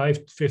ID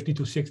 50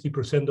 to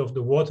 60% of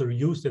the water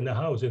used in the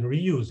house, and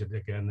reuse it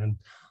again. And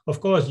of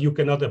course, you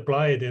cannot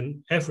apply it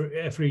in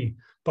every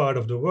part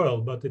of the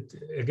world, but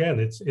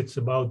it's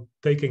about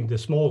taking the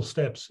small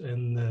steps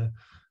and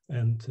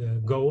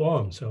go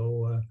on.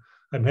 So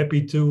I'm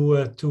happy to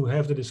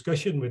have the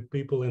discussion with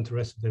people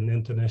interested in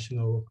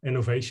international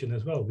innovation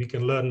as well. We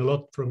can learn a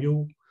lot from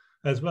you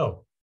as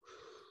well.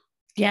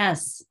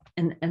 Yes,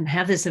 and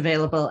have this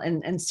available.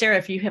 And Sera,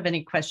 if you have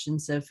any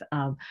questions of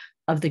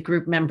the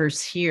group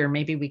members here,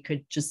 maybe we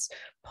could just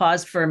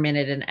pause for a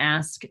minute and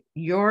ask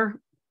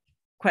your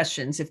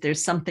questions if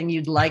there's something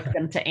you'd like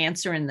them to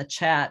answer in the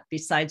chat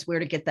besides where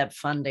to get that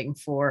funding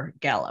for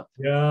Gallup.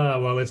 Yeah,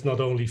 well, it's not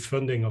only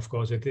funding, of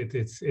course.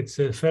 It's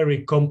a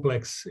very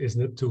complex,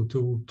 isn't it,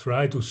 to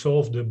try to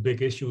solve the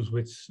big issues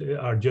which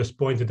are just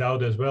pointed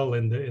out as well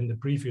in the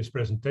previous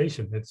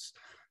presentation.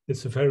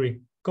 It's a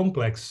very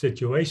complex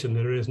situation.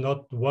 There is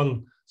not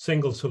one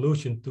single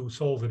solution to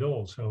solve it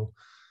all. So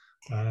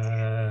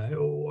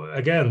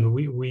again,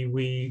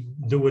 we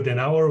do it in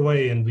our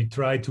way, and we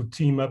try to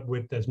team up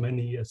with as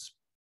many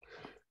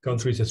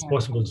countries as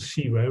possible to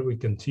see where we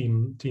can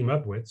team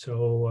up with.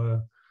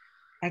 So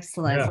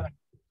excellent. Yeah.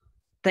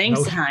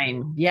 Thanks,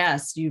 Hein.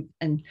 Yes,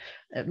 and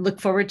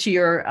look forward to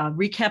your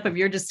recap of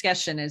your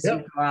discussion as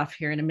you go off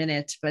here in a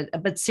minute.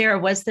 But Sera,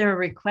 was there a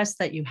request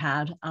that you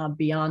had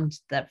beyond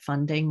that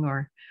funding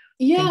or?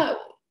 Yeah.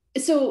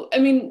 So, I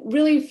mean,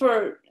 really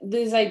for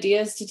these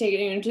ideas to take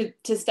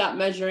it, to stop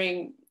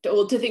measuring,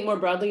 to think more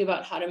broadly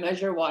about how to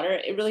measure water,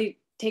 it really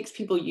takes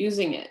people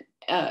using it.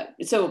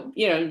 So,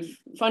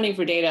 funding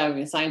for data, I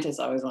mean, scientists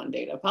always want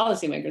data,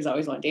 policymakers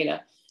always want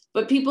data,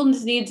 but people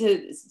just need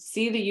to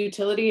see the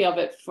utility of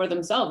it for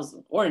themselves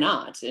or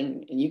not.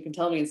 And you can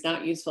tell me it's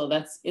not useful.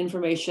 That's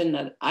information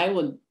that I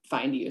would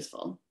find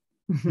useful.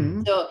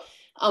 Mm-hmm.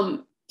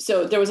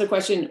 So there was a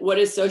question, what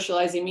does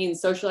socializing mean?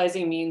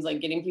 Socializing means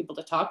like getting people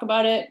to talk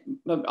about it,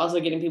 but also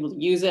getting people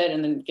to use it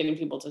and then getting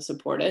people to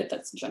support it.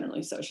 That's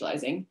generally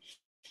socializing.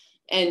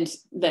 And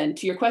then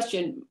to your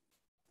question,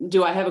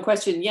 do I have a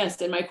question?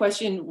 Yes. And my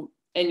question,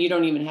 and you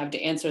don't even have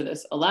to answer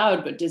this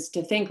aloud, but just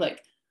to think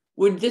like,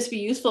 would this be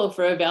useful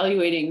for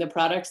evaluating the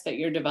products that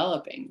you're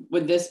developing?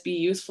 Would this be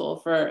useful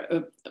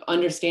for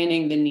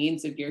understanding the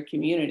needs of your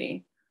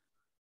community?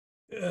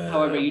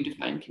 However you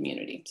define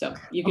community. So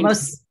you can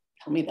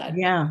tell me that.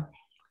 Yeah.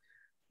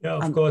 Yeah,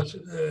 of course,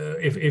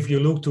 if you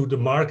look to the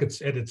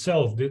markets at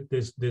itself,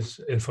 this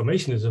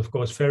information is, of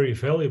course, very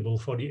valuable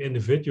for the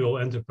individual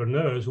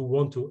entrepreneurs who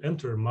want to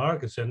enter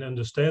markets and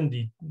understand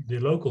the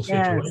local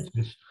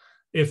situations.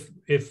 If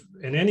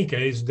in any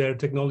case, their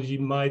technology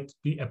might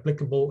be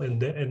applicable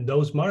in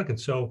those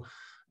markets. So,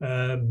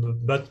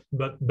 but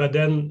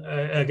then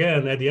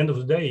again, at the end of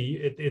the day,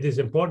 it is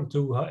important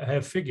to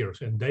have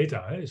figures and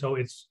data. So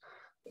it's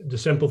the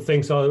simple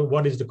things are,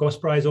 what is the cost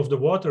price of the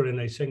water in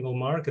a single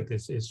market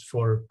is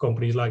for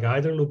companies like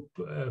Hyderloop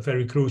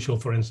very crucial,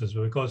 for instance,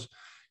 because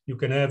you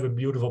can have a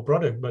beautiful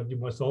product, but you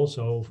must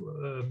also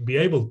be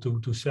able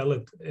to sell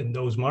it in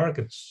those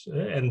markets.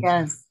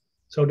 And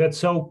so that's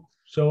so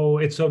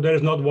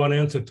there's not one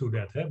answer to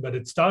that, but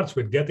it starts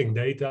with getting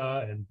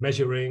data and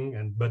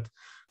measuring, but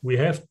we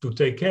have to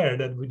take care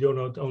that we do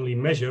not only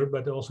measure,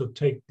 but also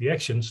take the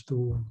actions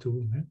to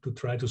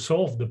try to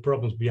solve the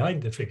problems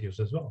behind the figures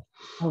as well.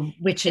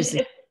 Which is,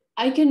 if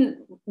I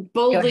can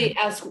boldly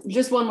ask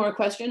just one more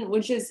question,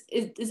 which is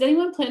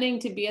anyone planning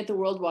to be at the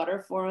World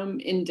Water Forum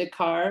in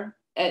Dakar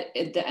at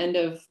the end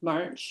of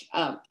March?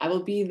 I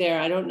will be there.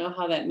 I don't know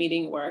how that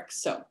meeting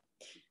works. So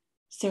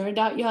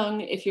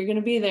Sera.Young, if you're going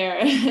to be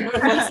there,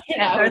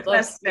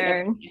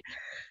 Northwestern.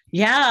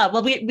 Yeah,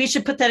 well, we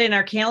should put that in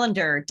our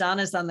calendar.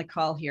 Donna's on the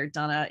call here.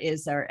 Donna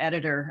is our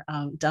editor,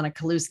 Donna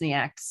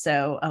Kaluzniak.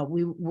 So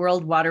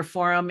World Water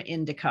Forum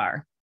in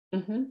Dakar.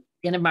 Mm-hmm.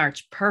 In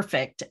March.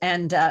 Perfect.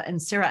 And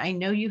Sera, I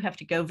know you have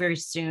to go very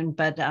soon,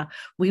 but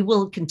we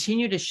will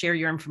continue to share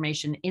your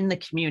information in the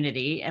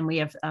community. And we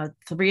have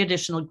 3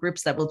 additional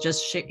groups that we'll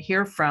just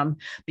hear from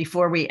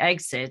before we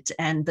exit.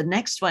 And the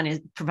next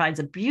one provides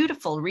a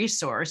beautiful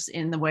resource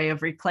in the way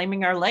of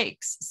reclaiming our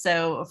lakes.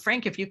 So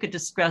Frank, if you could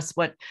discuss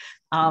what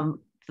the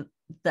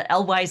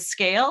IWISE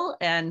scale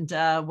and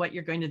what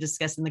you're going to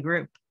discuss in the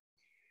group.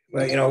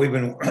 Well, we've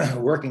been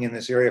working in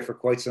this area for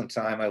quite some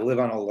time. I live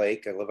on a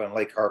lake. I live on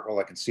Lake Hartwell.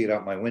 I can see it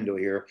out my window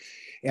here.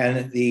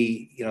 And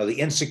the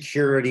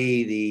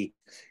insecurity,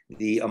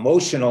 the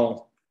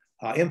emotional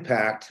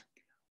impact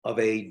of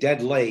a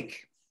dead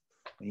lake,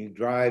 when you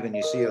drive and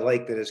you see a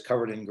lake that is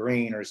covered in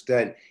green or is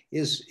dead,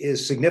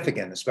 is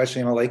significant,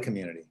 especially in a lake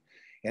community.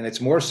 And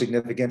it's more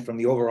significant from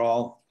the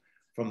overall,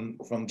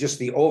 from just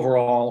the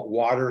overall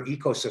water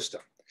ecosystem.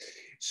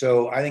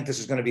 So I think this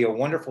is going to be a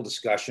wonderful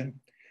discussion.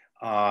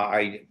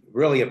 I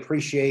really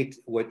appreciate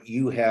what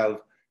you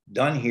have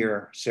done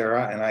here,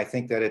 Sera, and I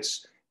think that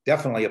it's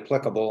definitely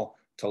applicable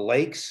to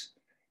lakes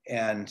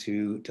and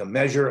to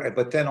measure,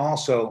 but then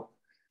also,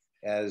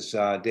 as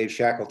Dave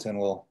Shackleton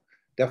will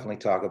definitely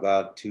talk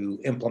about, to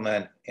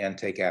implement and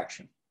take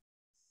action.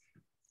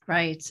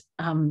 Right.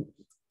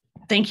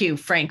 Thank you,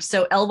 Frank.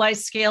 So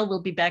IWISE scale,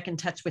 we'll be back in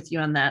touch with you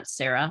on that,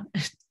 Sera.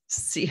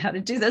 see how to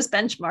do those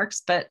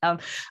benchmarks. But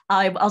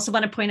I also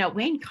want to point out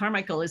Wayne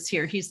Carmichael is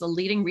here. He's the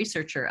leading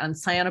researcher on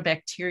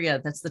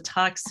cyanobacteria. That's the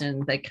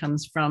toxin that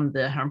comes from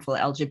the harmful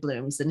algae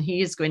blooms. And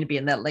he is going to be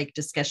in that lake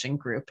discussion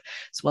group,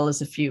 as well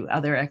as a few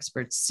other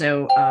experts.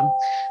 So,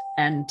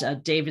 and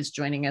Dave is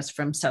joining us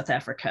from South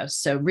Africa.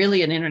 So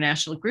really an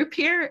international group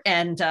here.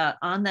 And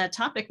on that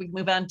topic, we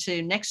move on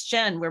to Next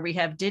Gen, where we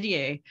have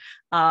Didier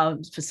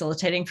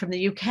facilitating from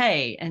the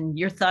UK. And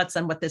your thoughts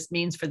on what this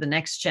means for the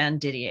Next Gen,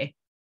 Didier?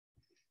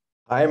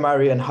 Hi,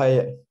 Mari, and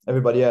hi,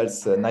 everybody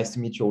else. Nice to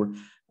meet you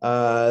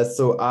all.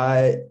 So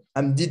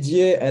I'm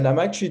Didier, and I'm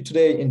actually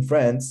today in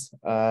France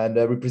and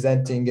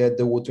representing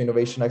the Water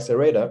Innovation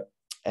Accelerator,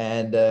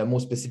 and more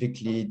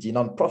specifically, the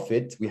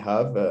nonprofit we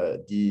have,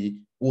 the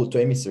Water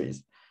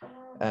Emissaries.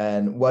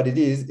 And what it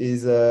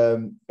is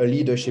a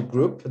leadership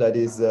group that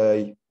is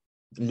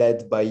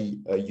led by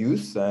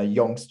youth,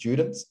 young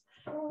students,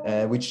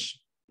 which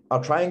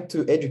are trying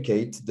to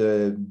educate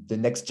the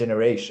next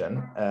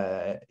generation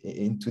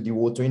into the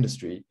water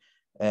industry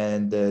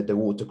and the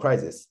water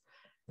crisis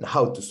and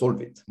how to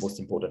solve it, most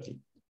importantly.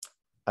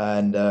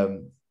 And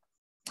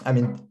I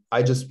mean,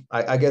 I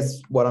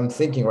guess what I'm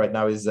thinking right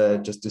now is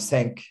just to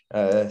thank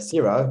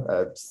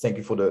Sera, thank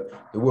you for the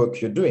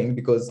work you're doing,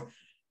 because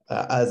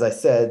as I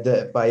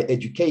said, by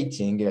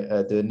educating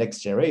the next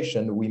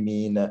generation, we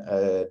mean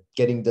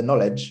getting the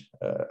knowledge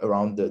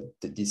around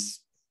this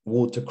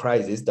water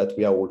crisis that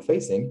we are all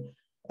facing.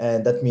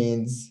 And that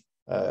means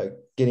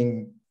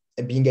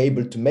being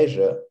able to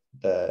measure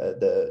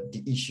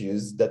the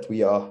issues that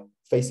we are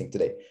facing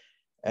today.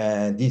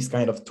 And these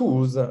kind of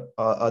tools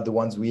are the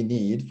ones we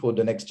need for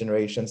the next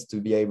generations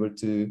to be able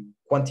to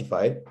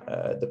quantify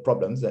the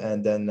problems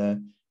and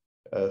then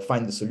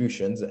find the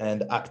solutions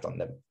and act on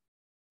them.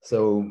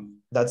 So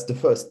that's the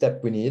first step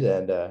we need.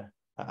 And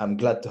I'm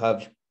glad to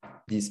have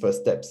these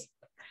first steps.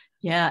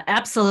 Yeah,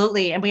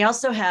 absolutely. And we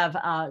also have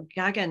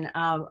Gagan,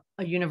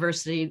 a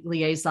university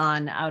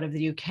liaison out of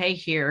the UK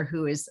here,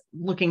 who is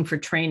looking for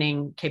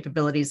training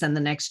capabilities in the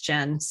next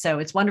gen. So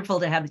it's wonderful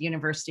to have the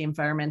university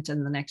environment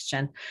and the next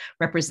gen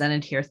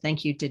represented here.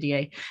 Thank you,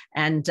 Didier.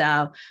 And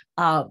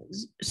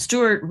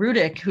Stuart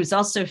Rudick, who's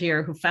also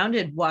here, who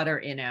founded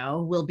Water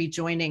Inno, will be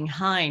joining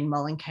Hein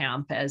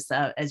Mullenkamp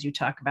as you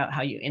talk about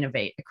how you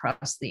innovate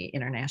across the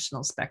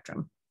international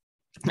spectrum.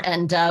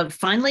 And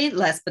finally,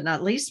 last but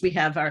not least, we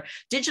have our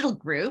digital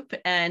group,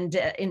 and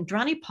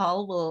Indrani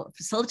Paul will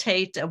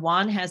facilitate.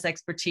 Juan has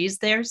expertise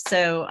there.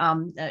 So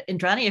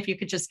Indrani, if you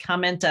could just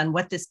comment on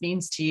what this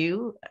means to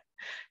you.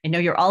 I know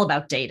you're all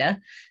about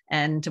data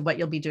and what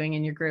you'll be doing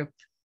in your group.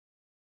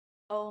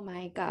 Oh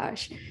my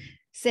gosh.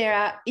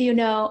 Sera, you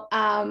know,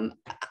 I'm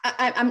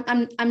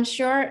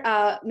sure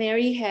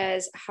Mary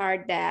has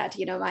heard that,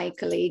 you know, my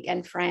colleague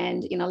and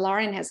friend, you know,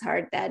 Lauren has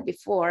heard that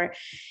before.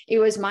 It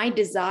was my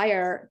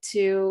desire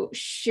to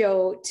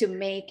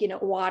make, you know,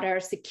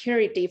 water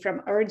security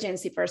from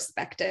urgency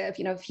perspective,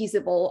 you know,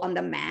 feasible on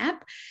the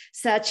map,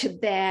 such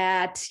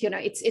that, you know,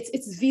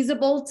 it's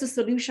visible to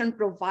solution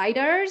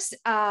providers,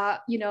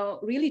 you know,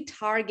 really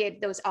target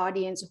those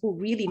audience who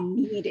really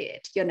need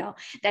it, you know,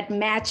 that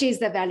matches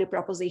the value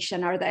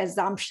proposition or the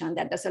assumption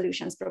that the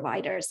solutions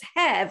providers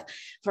have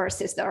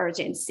versus the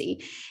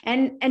urgency.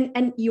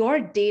 And your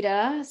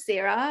data,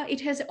 Sera,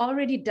 it has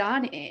already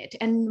done it.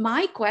 And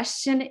my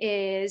question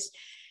is,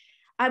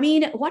 I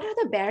mean, what are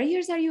the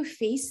barriers are you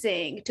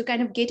facing to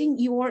kind of getting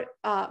your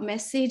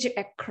message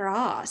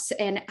across,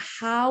 and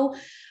how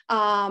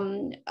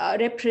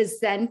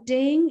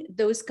representing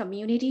those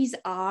communities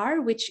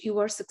are which you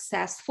were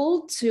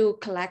successful to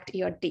collect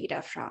your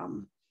data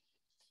from?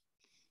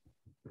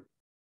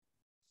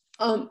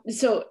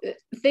 So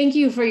thank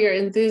you for your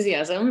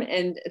enthusiasm,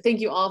 and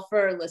thank you all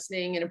for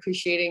listening and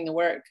appreciating the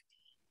work.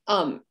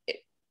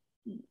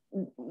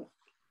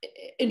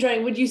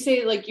 Indrani, would you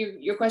say, like,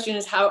 your question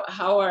is how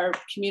are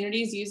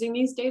communities using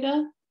these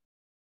data?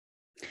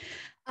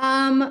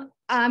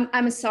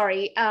 I'm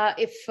sorry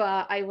if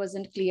I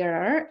wasn't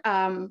clearer.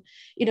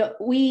 You know,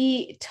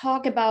 we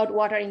talk about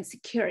water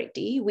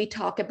insecurity, we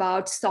talk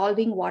about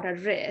solving water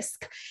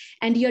risk,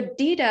 and your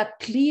data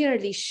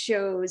clearly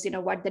shows, you know,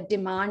 what the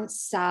demand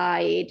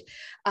side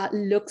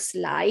looks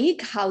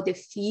like, how they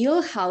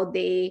feel, how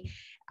they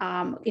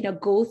you know,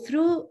 go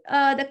through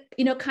the,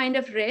 you know, kind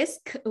of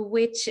risk,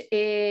 which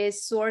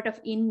is sort of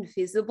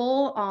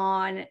invisible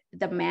on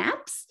the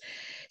maps.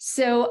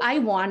 So I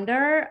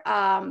wonder,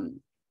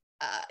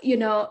 you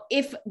know,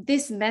 if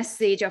this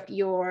message of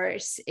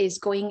yours is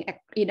going,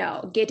 you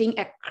know, getting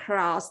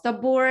across the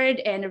board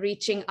and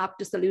reaching up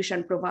to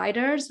solution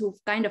providers who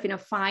kind of, you know,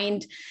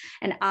 find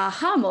an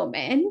aha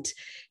moment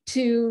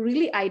to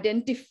really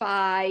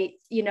identify,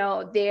 you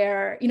know,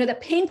 their, you know, the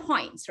pain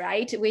points,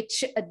 right?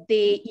 Which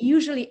they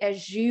usually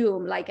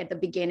assume like at the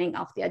beginning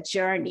of their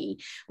journey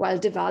while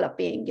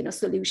developing, you know,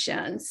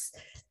 solutions.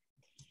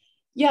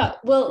 Yeah,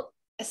 well,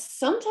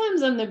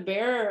 sometimes I'm the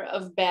bearer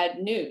of bad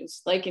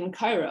news, like in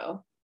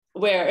Cairo,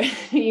 where,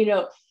 you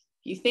know,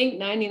 you think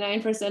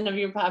 99% of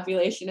your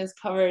population is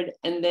covered,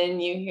 and then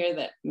you hear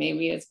that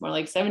maybe it's more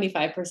like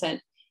 75%.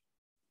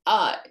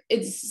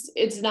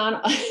 It's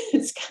not,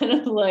 it's kind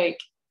of like,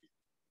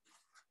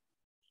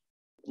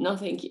 no,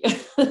 thank you.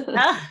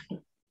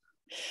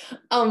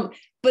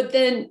 But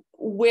then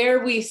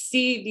where we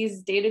see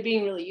these data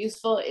being really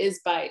useful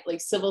is by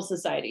like civil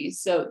societies.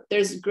 So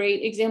there's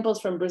great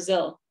examples from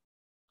Brazil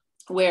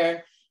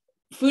where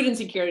food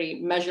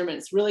insecurity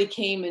measurements really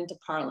came into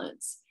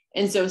parlance.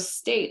 And so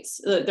states,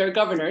 there are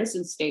governors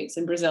in states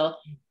in Brazil,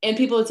 and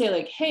people would say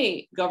like,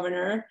 hey,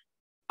 governor,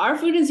 our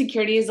food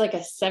insecurity is like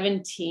a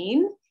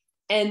 17.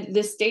 And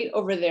the state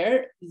over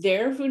there,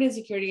 their food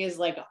insecurity is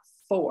like a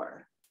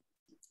 4.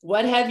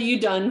 What have you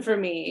done for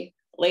me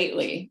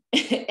lately?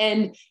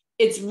 And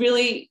it's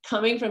really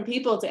coming from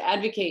people to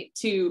advocate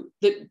to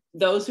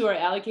those who are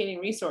allocating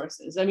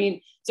resources. I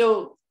mean,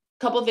 so a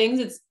couple things,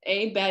 it's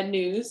A, bad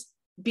news.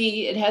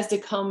 B, it has to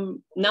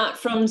come not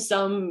from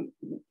some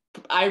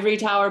ivory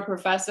tower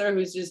professor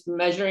who's just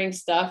measuring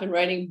stuff and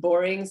writing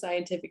boring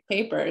scientific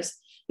papers.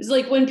 It's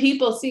like when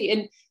people see,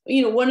 and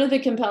you know, one of the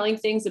compelling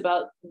things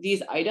about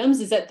these items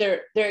is that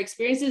they're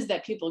experiences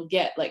that people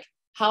get. Like,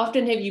 how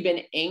often have you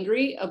been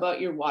angry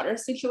about your water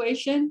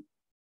situation?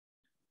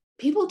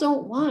 People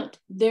don't want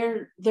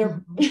their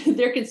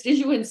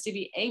constituents to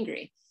be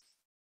angry.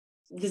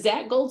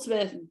 Zach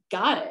Goldsmith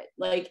got it.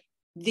 Like,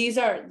 these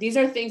are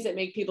things that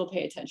make people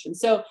pay attention.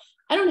 So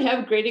I don't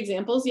have great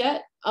examples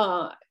yet.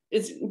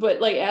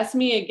 But like, ask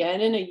me again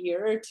in a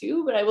year or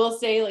two. But I will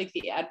say, like,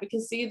 the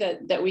advocacy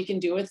that we can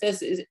do with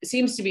this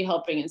seems to be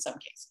helping in some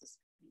cases.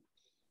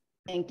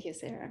 Thank you,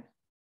 Sarah.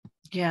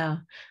 Yeah.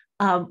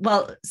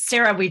 Well,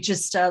 Sarah, we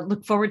just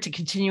look forward to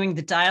continuing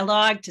the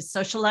dialogue, to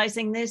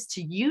socializing this,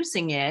 to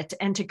using it,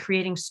 and to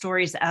creating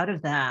stories out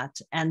of that.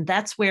 And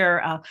that's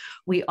where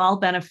we all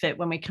benefit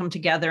when we come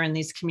together in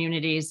these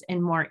communities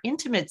in more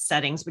intimate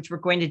settings, which we're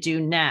going to do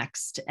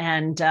next.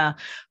 And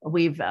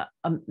we've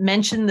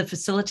mentioned the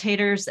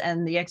facilitators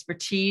and the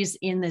expertise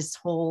in this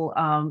whole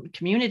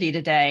community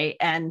today.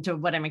 And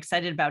what I'm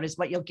excited about is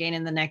what you'll gain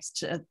in the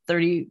next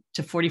 30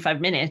 to 45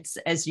 minutes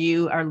as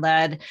you are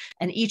led,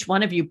 and each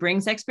one of you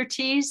brings expertise.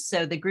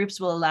 So the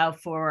groups will allow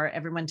for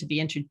everyone to be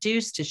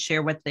introduced, to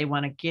share what they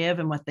want to give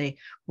and what they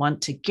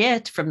want to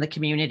get from the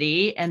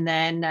community. And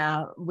then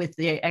with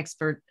the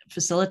expert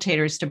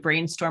facilitators to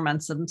brainstorm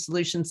on some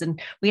solutions.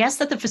 And we ask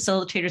that the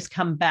facilitators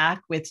come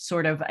back with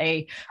sort of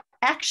a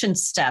action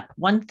step,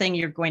 one thing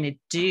you're going to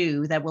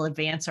do that will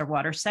advance our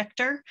water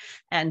sector,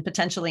 and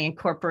potentially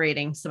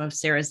incorporating some of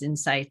Sarah's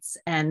insights.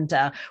 And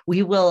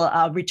we will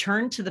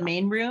return to the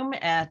main room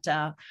at,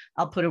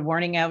 I'll put a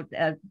warning out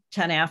at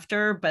 10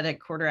 after, but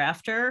at quarter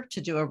after,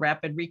 to do a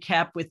rapid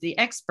recap with the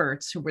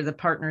experts who were the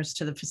partners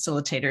to the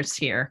facilitators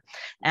here.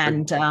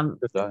 And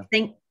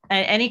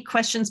any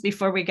questions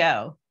before we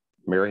go?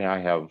 Mary, I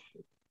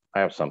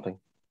have something.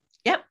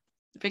 Yep.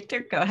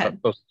 Victor, go ahead.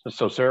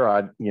 So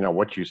Sarah,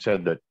 what you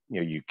said, that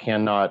you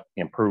cannot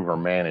improve or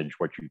manage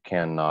what you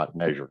cannot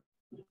measure,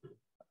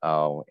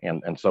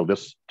 and so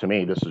this, to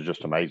me, this is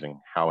just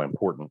amazing how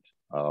important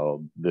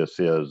this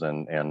is,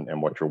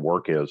 and what your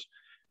work is.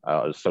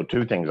 So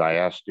two things. I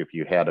asked if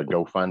you had a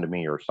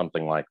GoFundMe or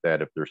something like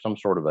that, if there's some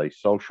sort of a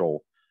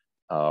social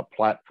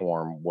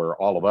platform where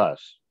all of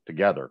us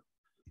together,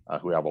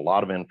 who have a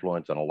lot of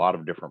influence in a lot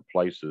of different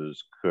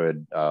places,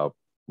 could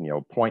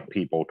point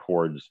people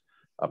towards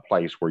a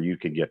place where you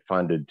could get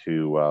funded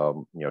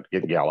to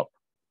get Gallup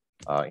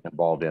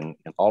involved in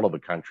all of the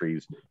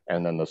countries.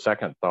 And then the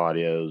second thought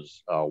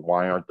is,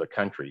 why aren't the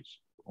countries?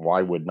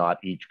 Why would not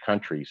each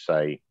country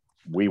say,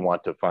 we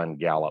want to fund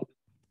Gallup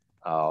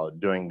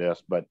doing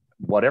this? But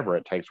whatever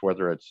it takes,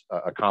 whether it's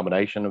a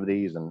combination of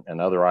these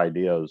and other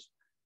ideas,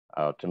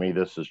 to me,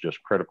 this is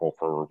just critical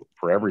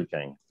for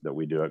everything that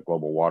we do at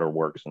Global Water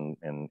Works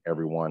and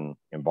everyone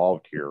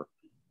involved here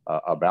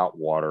about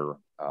water.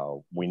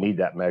 We need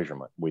that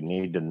measurement. We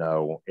need to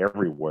know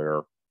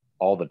everywhere,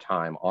 all the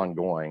time,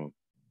 ongoing,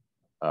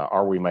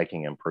 are we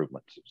making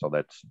improvements? So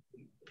that's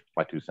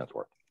my 2 cents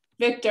worth.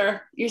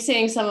 Victor, you're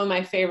saying some of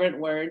my favorite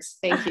words.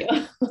 Thank you.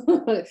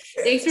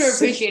 Thanks for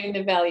appreciating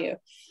the value.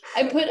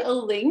 I put a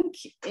link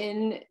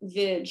in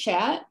the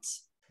chat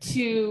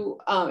to,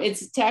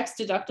 it's tax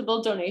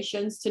deductible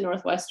donations to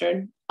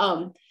Northwestern.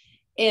 So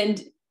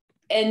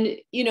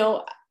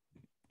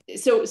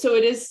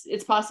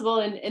it's possible.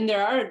 And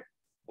there are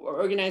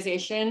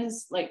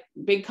organizations like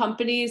big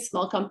companies,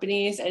 small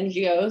companies,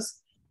 NGOs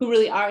who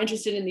really are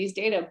interested in these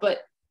data,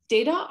 but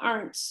data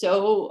aren't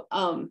so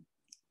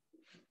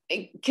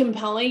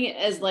compelling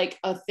as like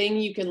a thing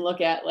you can look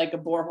at like a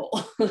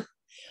borehole.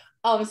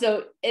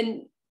 So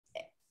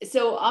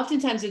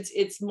oftentimes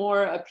it's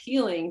more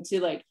appealing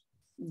to like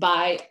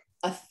buy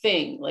a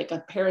thing like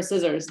a pair of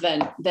scissors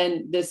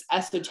than this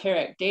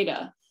esoteric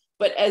data.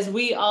 But as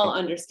we all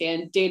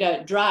understand,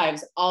 data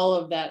drives all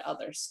of that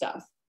other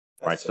stuff.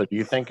 Right. So do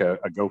you think a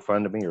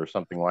GoFundMe or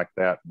something like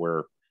that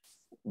where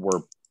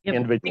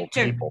individual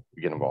people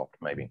get involved,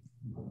 maybe?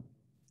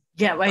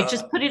 Yeah, well, I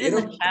just put it in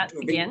the chat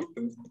again.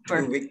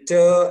 To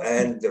Victor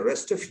and the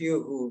rest of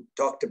you who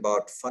talked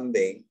about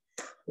funding,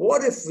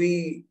 what if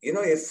we,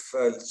 if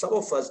some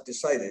of us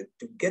decided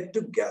to get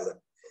to Gallup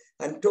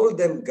and told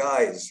them,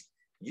 guys,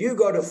 you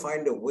got to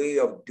find a way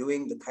of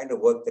doing the kind of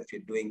work that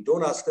you're doing.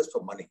 Don't ask us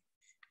for money.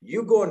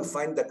 You go and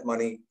find that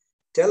money.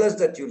 Tell us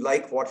that you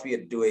like what we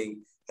are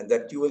doing and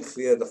that you will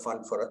clear the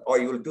fund for us, or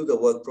you will do the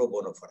work pro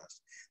bono for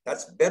us.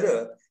 That's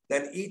better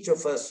than each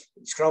of us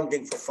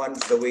scrounging for funds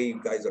the way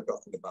you guys are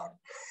talking about.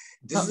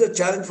 This is a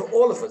challenge for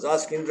all of us.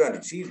 Ask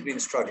Indrani. She's been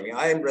struggling.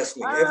 I am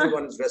wrestling.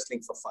 Everyone is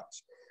wrestling for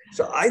funds.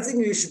 So I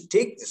think you should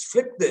take this,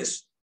 flip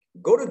this,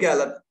 go to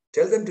Gallup,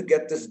 tell them to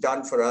get this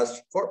done for us,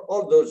 for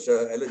all those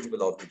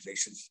eligible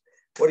organizations.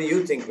 What do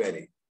you think,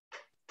 Mary?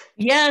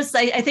 Yes,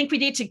 I think we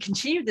need to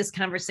continue this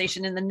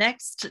conversation in the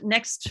next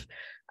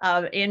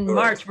in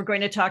March. We're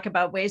going to talk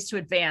about ways to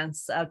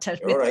advance with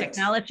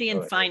technology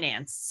and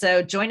finance.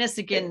 So join us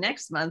again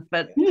next month,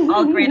 but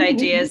all great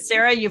ideas.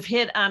 Sera, you've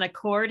hit on a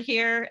chord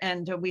here,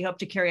 and we hope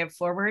to carry it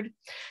forward.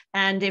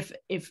 And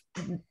if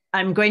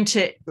I'm going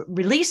to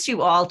release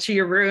you all to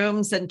your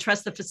rooms and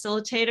trust the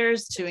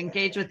facilitators to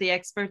engage with the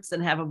experts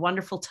and have a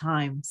wonderful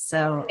time.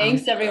 So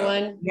thanks,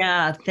 everyone.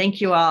 Yeah,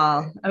 thank you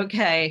all.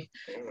 Okay,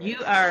 you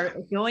are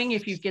going.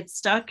 If you get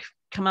stuck,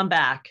 come on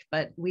back,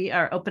 but we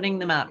are opening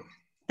them up.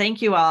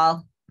 Thank you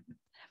all.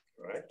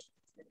 All right.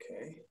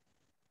 Okay.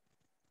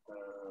 All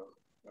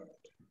right.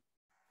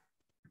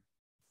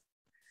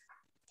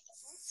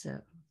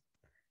 So.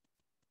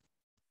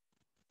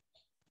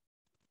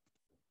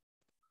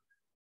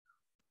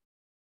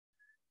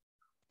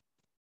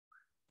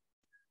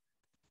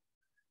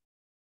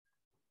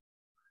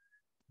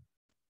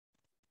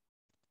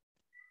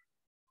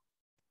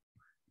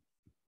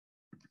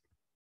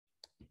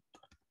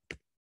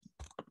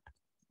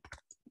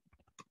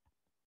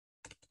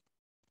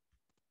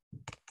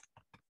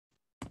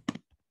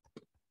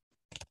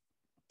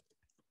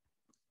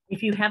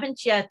 If you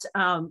haven't yet,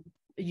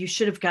 you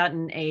should have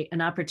gotten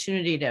an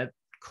opportunity to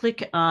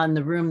click on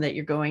the room that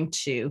you're going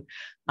to.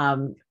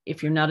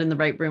 If you're not in the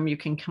right room, you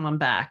can come on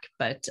back,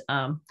 but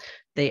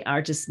they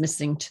are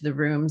dismissing to the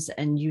rooms,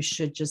 and you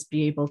should just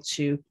be able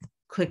to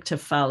click to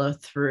follow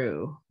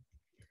through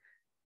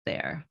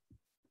there.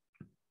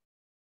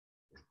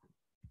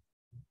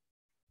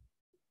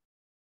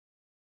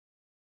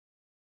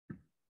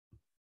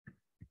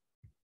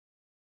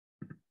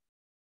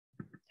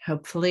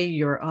 Hopefully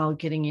you're all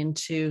getting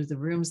into the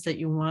rooms that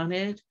you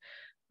wanted.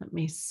 Let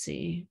me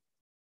see.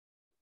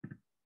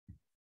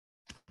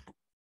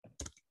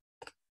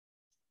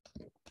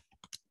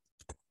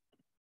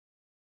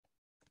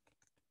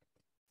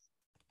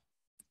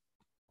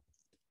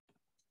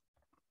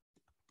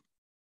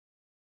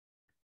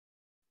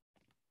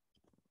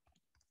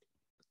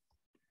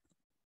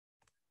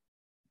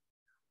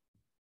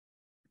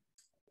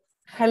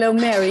 Hello,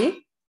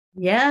 Mary.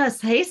 Yes.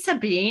 Hey,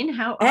 Sabine.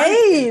 How are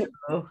you?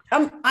 Hey,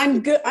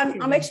 I'm good.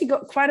 I'm actually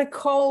got quite a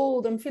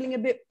cold. I'm feeling a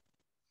bit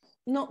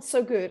not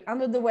so good,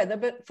 under the weather,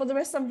 but for the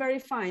rest, I'm very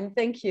fine.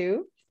 Thank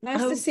you.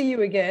 Nice to see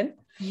you again.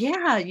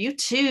 Yeah, you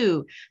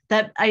too.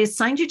 That I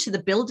assigned you to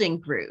the building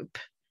group,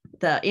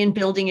 in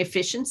building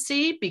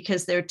efficiency,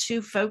 because there are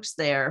two folks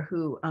there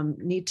who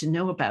need to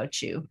know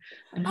about you.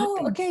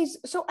 Oh, okay.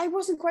 So I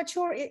wasn't quite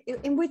sure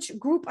in which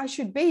group I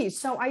should be.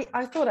 So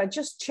I thought I'd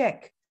just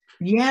check.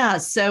 Yeah,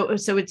 so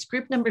it's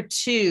group number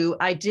 2.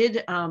 I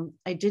did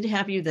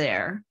have you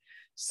there.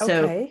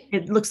 So okay.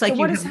 It looks like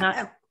you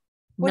have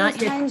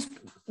not yet.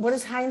 What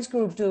is Heinz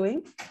group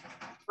doing?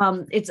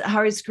 It's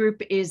Hari's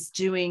group is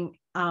doing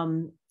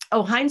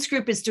Heinz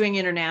group is doing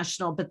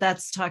international, but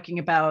that's talking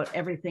about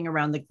everything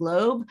around the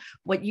globe.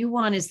 What you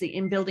want is the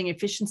in-building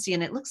efficiency,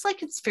 and it looks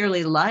like it's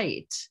fairly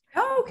light.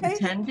 Oh, okay.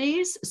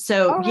 Attendees.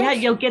 So yeah,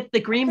 you'll get the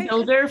green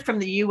builder from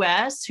the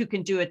US who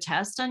can do a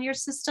test on your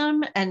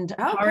system, and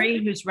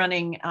Hari, who's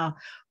running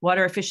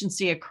water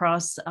efficiency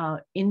across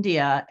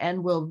India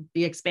and will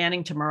be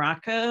expanding to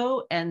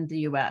Morocco and the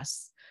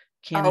US.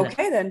 Canada.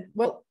 Okay, then.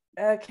 Well,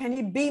 can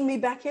you beam me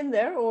back in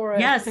there, or?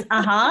 Yes.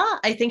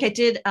 I think I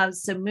did.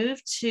 So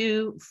move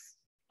to.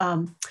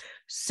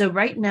 So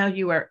right now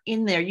you are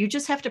in there. You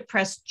just have to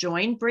press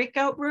join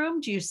breakout room.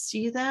 Do you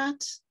see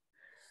that?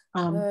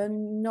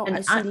 No,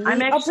 I see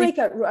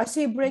I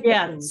see a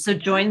breakout room. So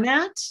join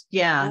that.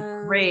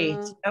 Yeah, great.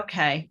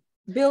 Okay.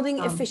 Building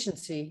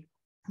efficiency.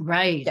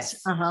 Right.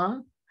 Yes.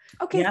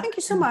 Okay, yep. Thank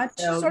you so much.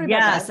 Sorry about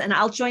that. And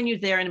I'll join you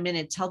there in a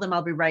minute. Tell them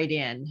I'll be right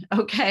in.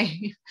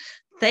 Okay.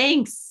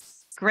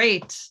 Thanks.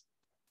 Great.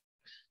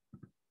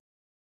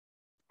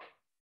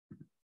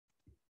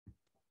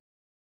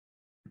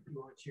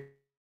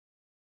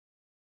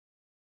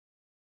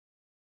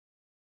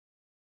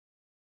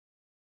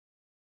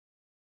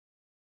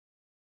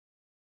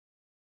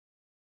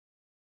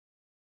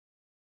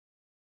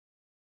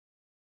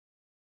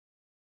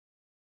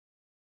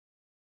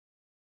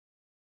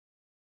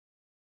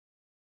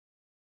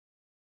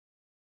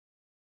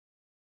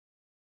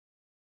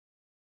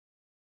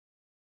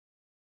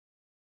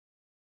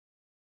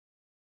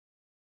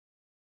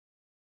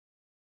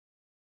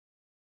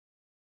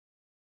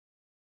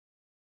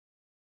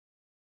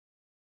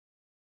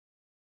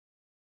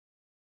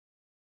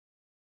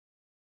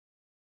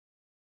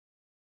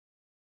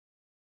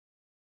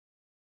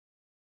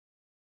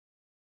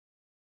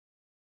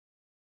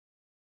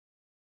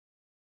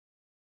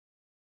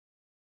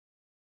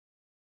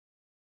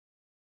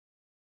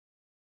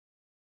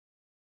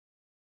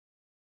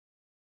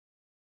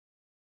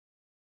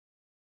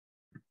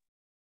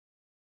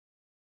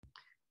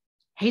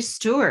 Hey,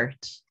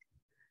 Stuart,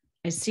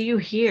 I see you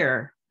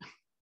here.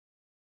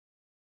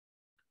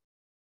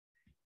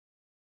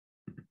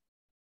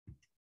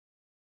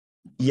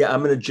 Yeah, I'm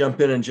going to jump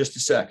in just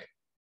a sec.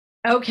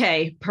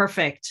 Okay,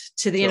 perfect.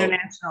 To the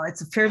international,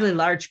 it's a fairly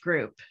large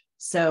group.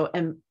 So,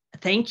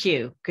 thank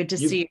you. Good to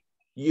see you.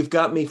 You've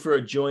got me for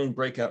a join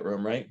breakout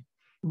room, right?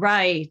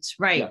 Right.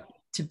 Yeah.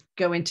 To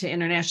go into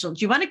international.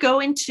 Do you want to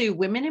go into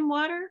women in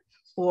water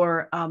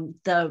or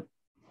the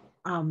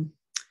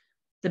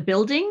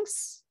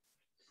buildings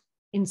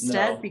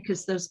instead? No.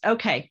 Because those,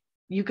 okay,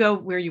 you go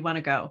where you want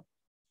to go,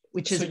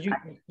 which is. So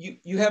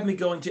you have me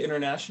going to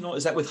international.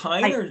 Is that with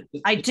Hein?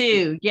 I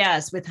do.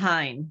 Yes, with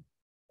Hein.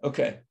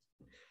 Okay.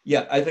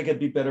 Yeah, I think it'd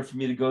be better for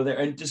me to go there.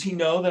 And does he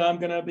know that I'm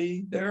going to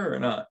be there or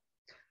not?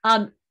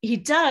 He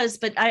does,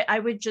 but I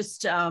would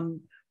just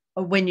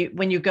when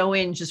you go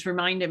in, just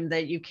remind him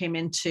that you came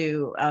in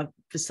to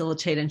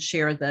facilitate and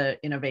share the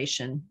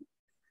innovation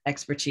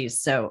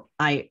expertise. So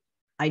I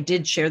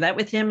did share that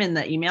with him in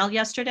the email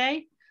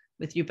yesterday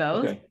with you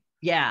both. Okay.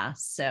 Yeah.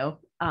 So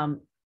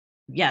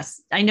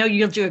yes, I know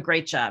you'll do a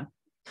great job.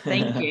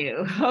 Thank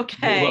you.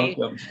 Okay. You're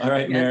welcome. All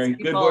right, yes, Mary.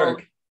 Good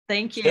work.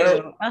 Thank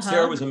you.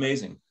 Sarah was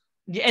amazing.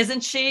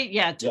 Isn't she?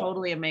 Yeah,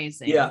 totally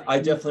amazing. Yeah, I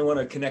definitely want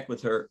to connect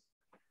with her.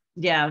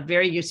 Yeah,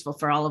 very useful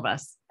for all of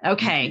us.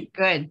 Okay,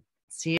 good. See you.